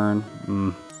return.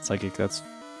 Psychic, that's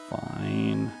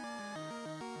fine.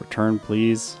 Return,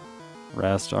 please.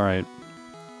 Rest, alright.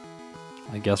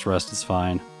 I guess Rest is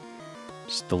fine.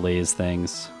 Just delays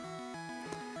things.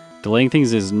 Delaying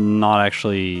things is not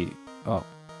actually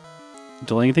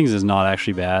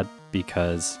bad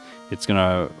because it's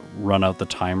gonna run out the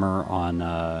timer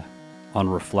on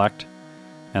Reflect,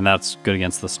 and that's good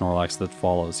against the Snorlax that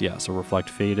follows. Yeah, so Reflect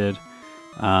faded.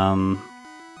 I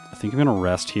think I'm gonna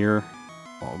rest here.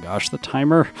 Oh gosh, the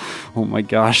timer! Oh my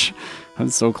gosh, I'm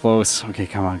so close. Okay,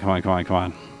 come on, come on, come on, come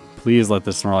on! Please let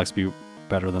the Snorlax be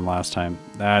better than last time.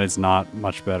 That is not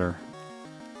much better.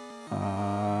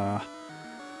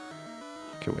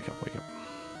 Okay, wake up, wake up.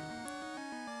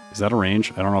 Is that a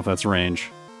range? I don't know if that's a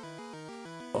range.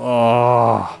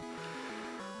 Oh.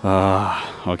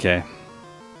 Okay.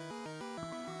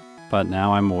 But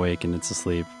now I'm awake and it's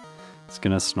asleep. It's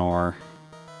gonna snore.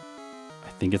 I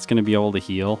think it's gonna be able to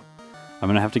heal. I'm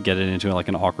gonna have to get it into like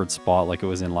an awkward spot like it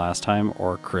was in last time,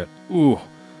 or a crit. Ooh.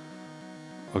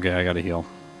 Okay, I gotta heal.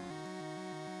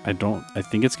 I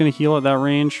think it's gonna heal at that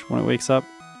range when it wakes up.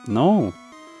 No.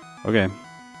 Okay.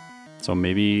 So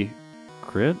maybe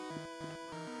crit?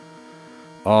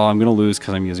 Oh, I'm gonna lose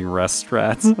because I'm using rest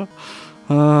strats.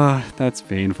 That's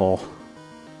painful.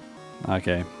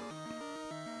 Okay.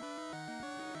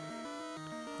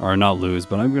 Or not lose,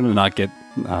 but I'm gonna not get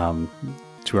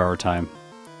 2-hour time.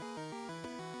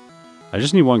 I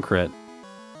just need 1 crit.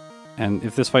 And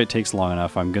if this fight takes long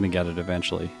enough, I'm gonna get it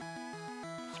eventually.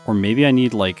 Or maybe I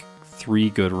need like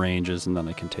 3 good ranges and then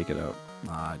I can take it out.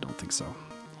 Nah, I don't think so.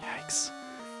 Yikes.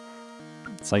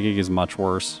 Psychic is much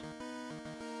worse.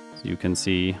 As you can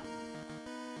see.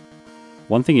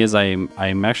 One thing is I'm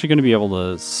actually going to be able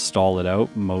to stall it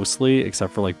out mostly,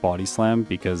 except for like Body Slam,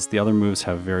 because the other moves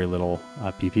have very little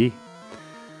PP.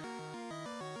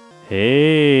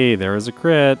 Hey, there is a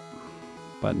crit.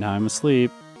 But now I'm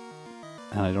asleep.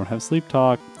 And I don't have sleep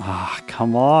talk. Ah,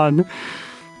 come on.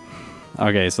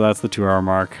 Okay, so that's the 2-hour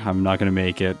mark. I'm not going to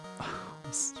make it. I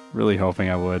was really hoping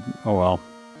I would. Oh well.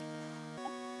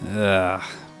 Ugh,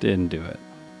 didn't do it.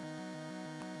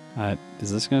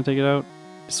 Is this going to take it out?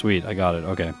 Sweet, I got it.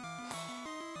 Okay.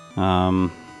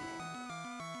 I'm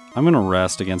going to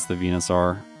rest against the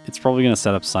Venusaur. It's probably going to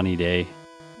set up Sunny Day.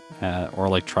 Or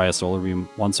like try a Solar Beam.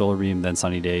 1 Solar Beam, then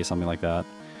Sunny Day, something like that.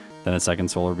 Then a 2nd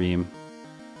Solar Beam.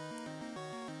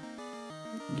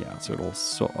 Yeah, so it'll...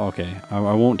 okay, I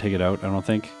won't take it out, I don't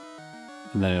think.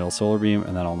 And then it'll Solar Beam,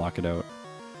 and then I'll knock it out.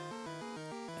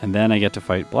 And then I get to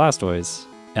fight Blastoise.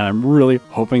 And I'm really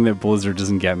hoping that Blizzard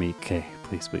doesn't get me. Okay,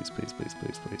 please, please, please, please,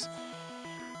 please, please.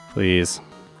 Please.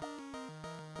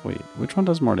 Wait, which one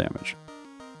does more damage?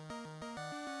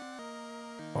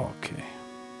 Okay.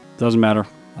 Doesn't matter.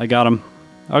 I got him.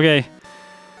 Okay.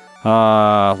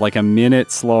 Like a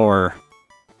minute slower.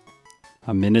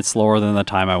 A minute slower than the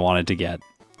time I wanted to get.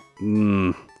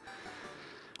 Oh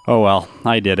well,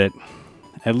 I did it.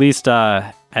 At least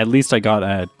I got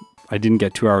I didn't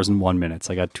get 2 hours and 1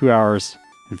 minute. I got 2 hours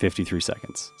and 53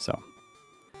 seconds.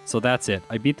 So that's it.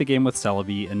 I beat the game with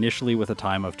Celebi, initially with a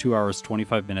time of 2 hours,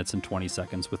 25 minutes, and 20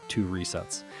 seconds with 2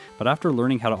 resets. But after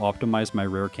learning how to optimize my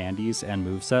rare candies and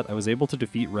moveset, I was able to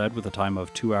defeat Red with a time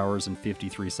of 2 hours and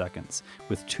 53 seconds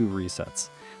with 2 resets.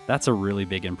 That's a really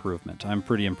big improvement. I'm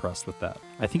pretty impressed with that.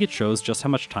 I think it shows just how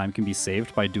much time can be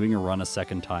saved by doing a run a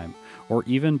second time, or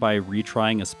even by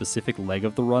retrying a specific leg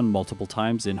of the run multiple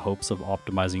times in hopes of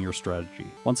optimizing your strategy.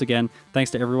 Once again,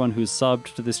 thanks to everyone who's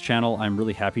subbed to this channel. I'm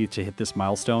really happy to hit this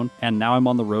milestone, and now I'm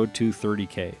on the road to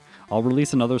 30K. I'll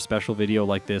release another special video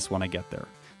like this when I get there.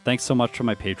 Thanks so much to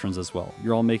my patrons as well.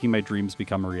 You're all making my dreams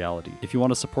become a reality. If you want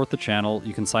to support the channel,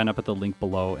 you can sign up at the link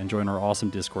below and join our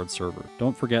awesome Discord server.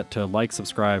 Don't forget to like,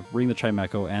 subscribe, ring the chime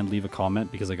echo, and leave a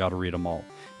comment because I gotta read them all.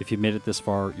 If you made it this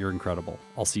far, you're incredible.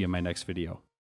 I'll see you in my next video.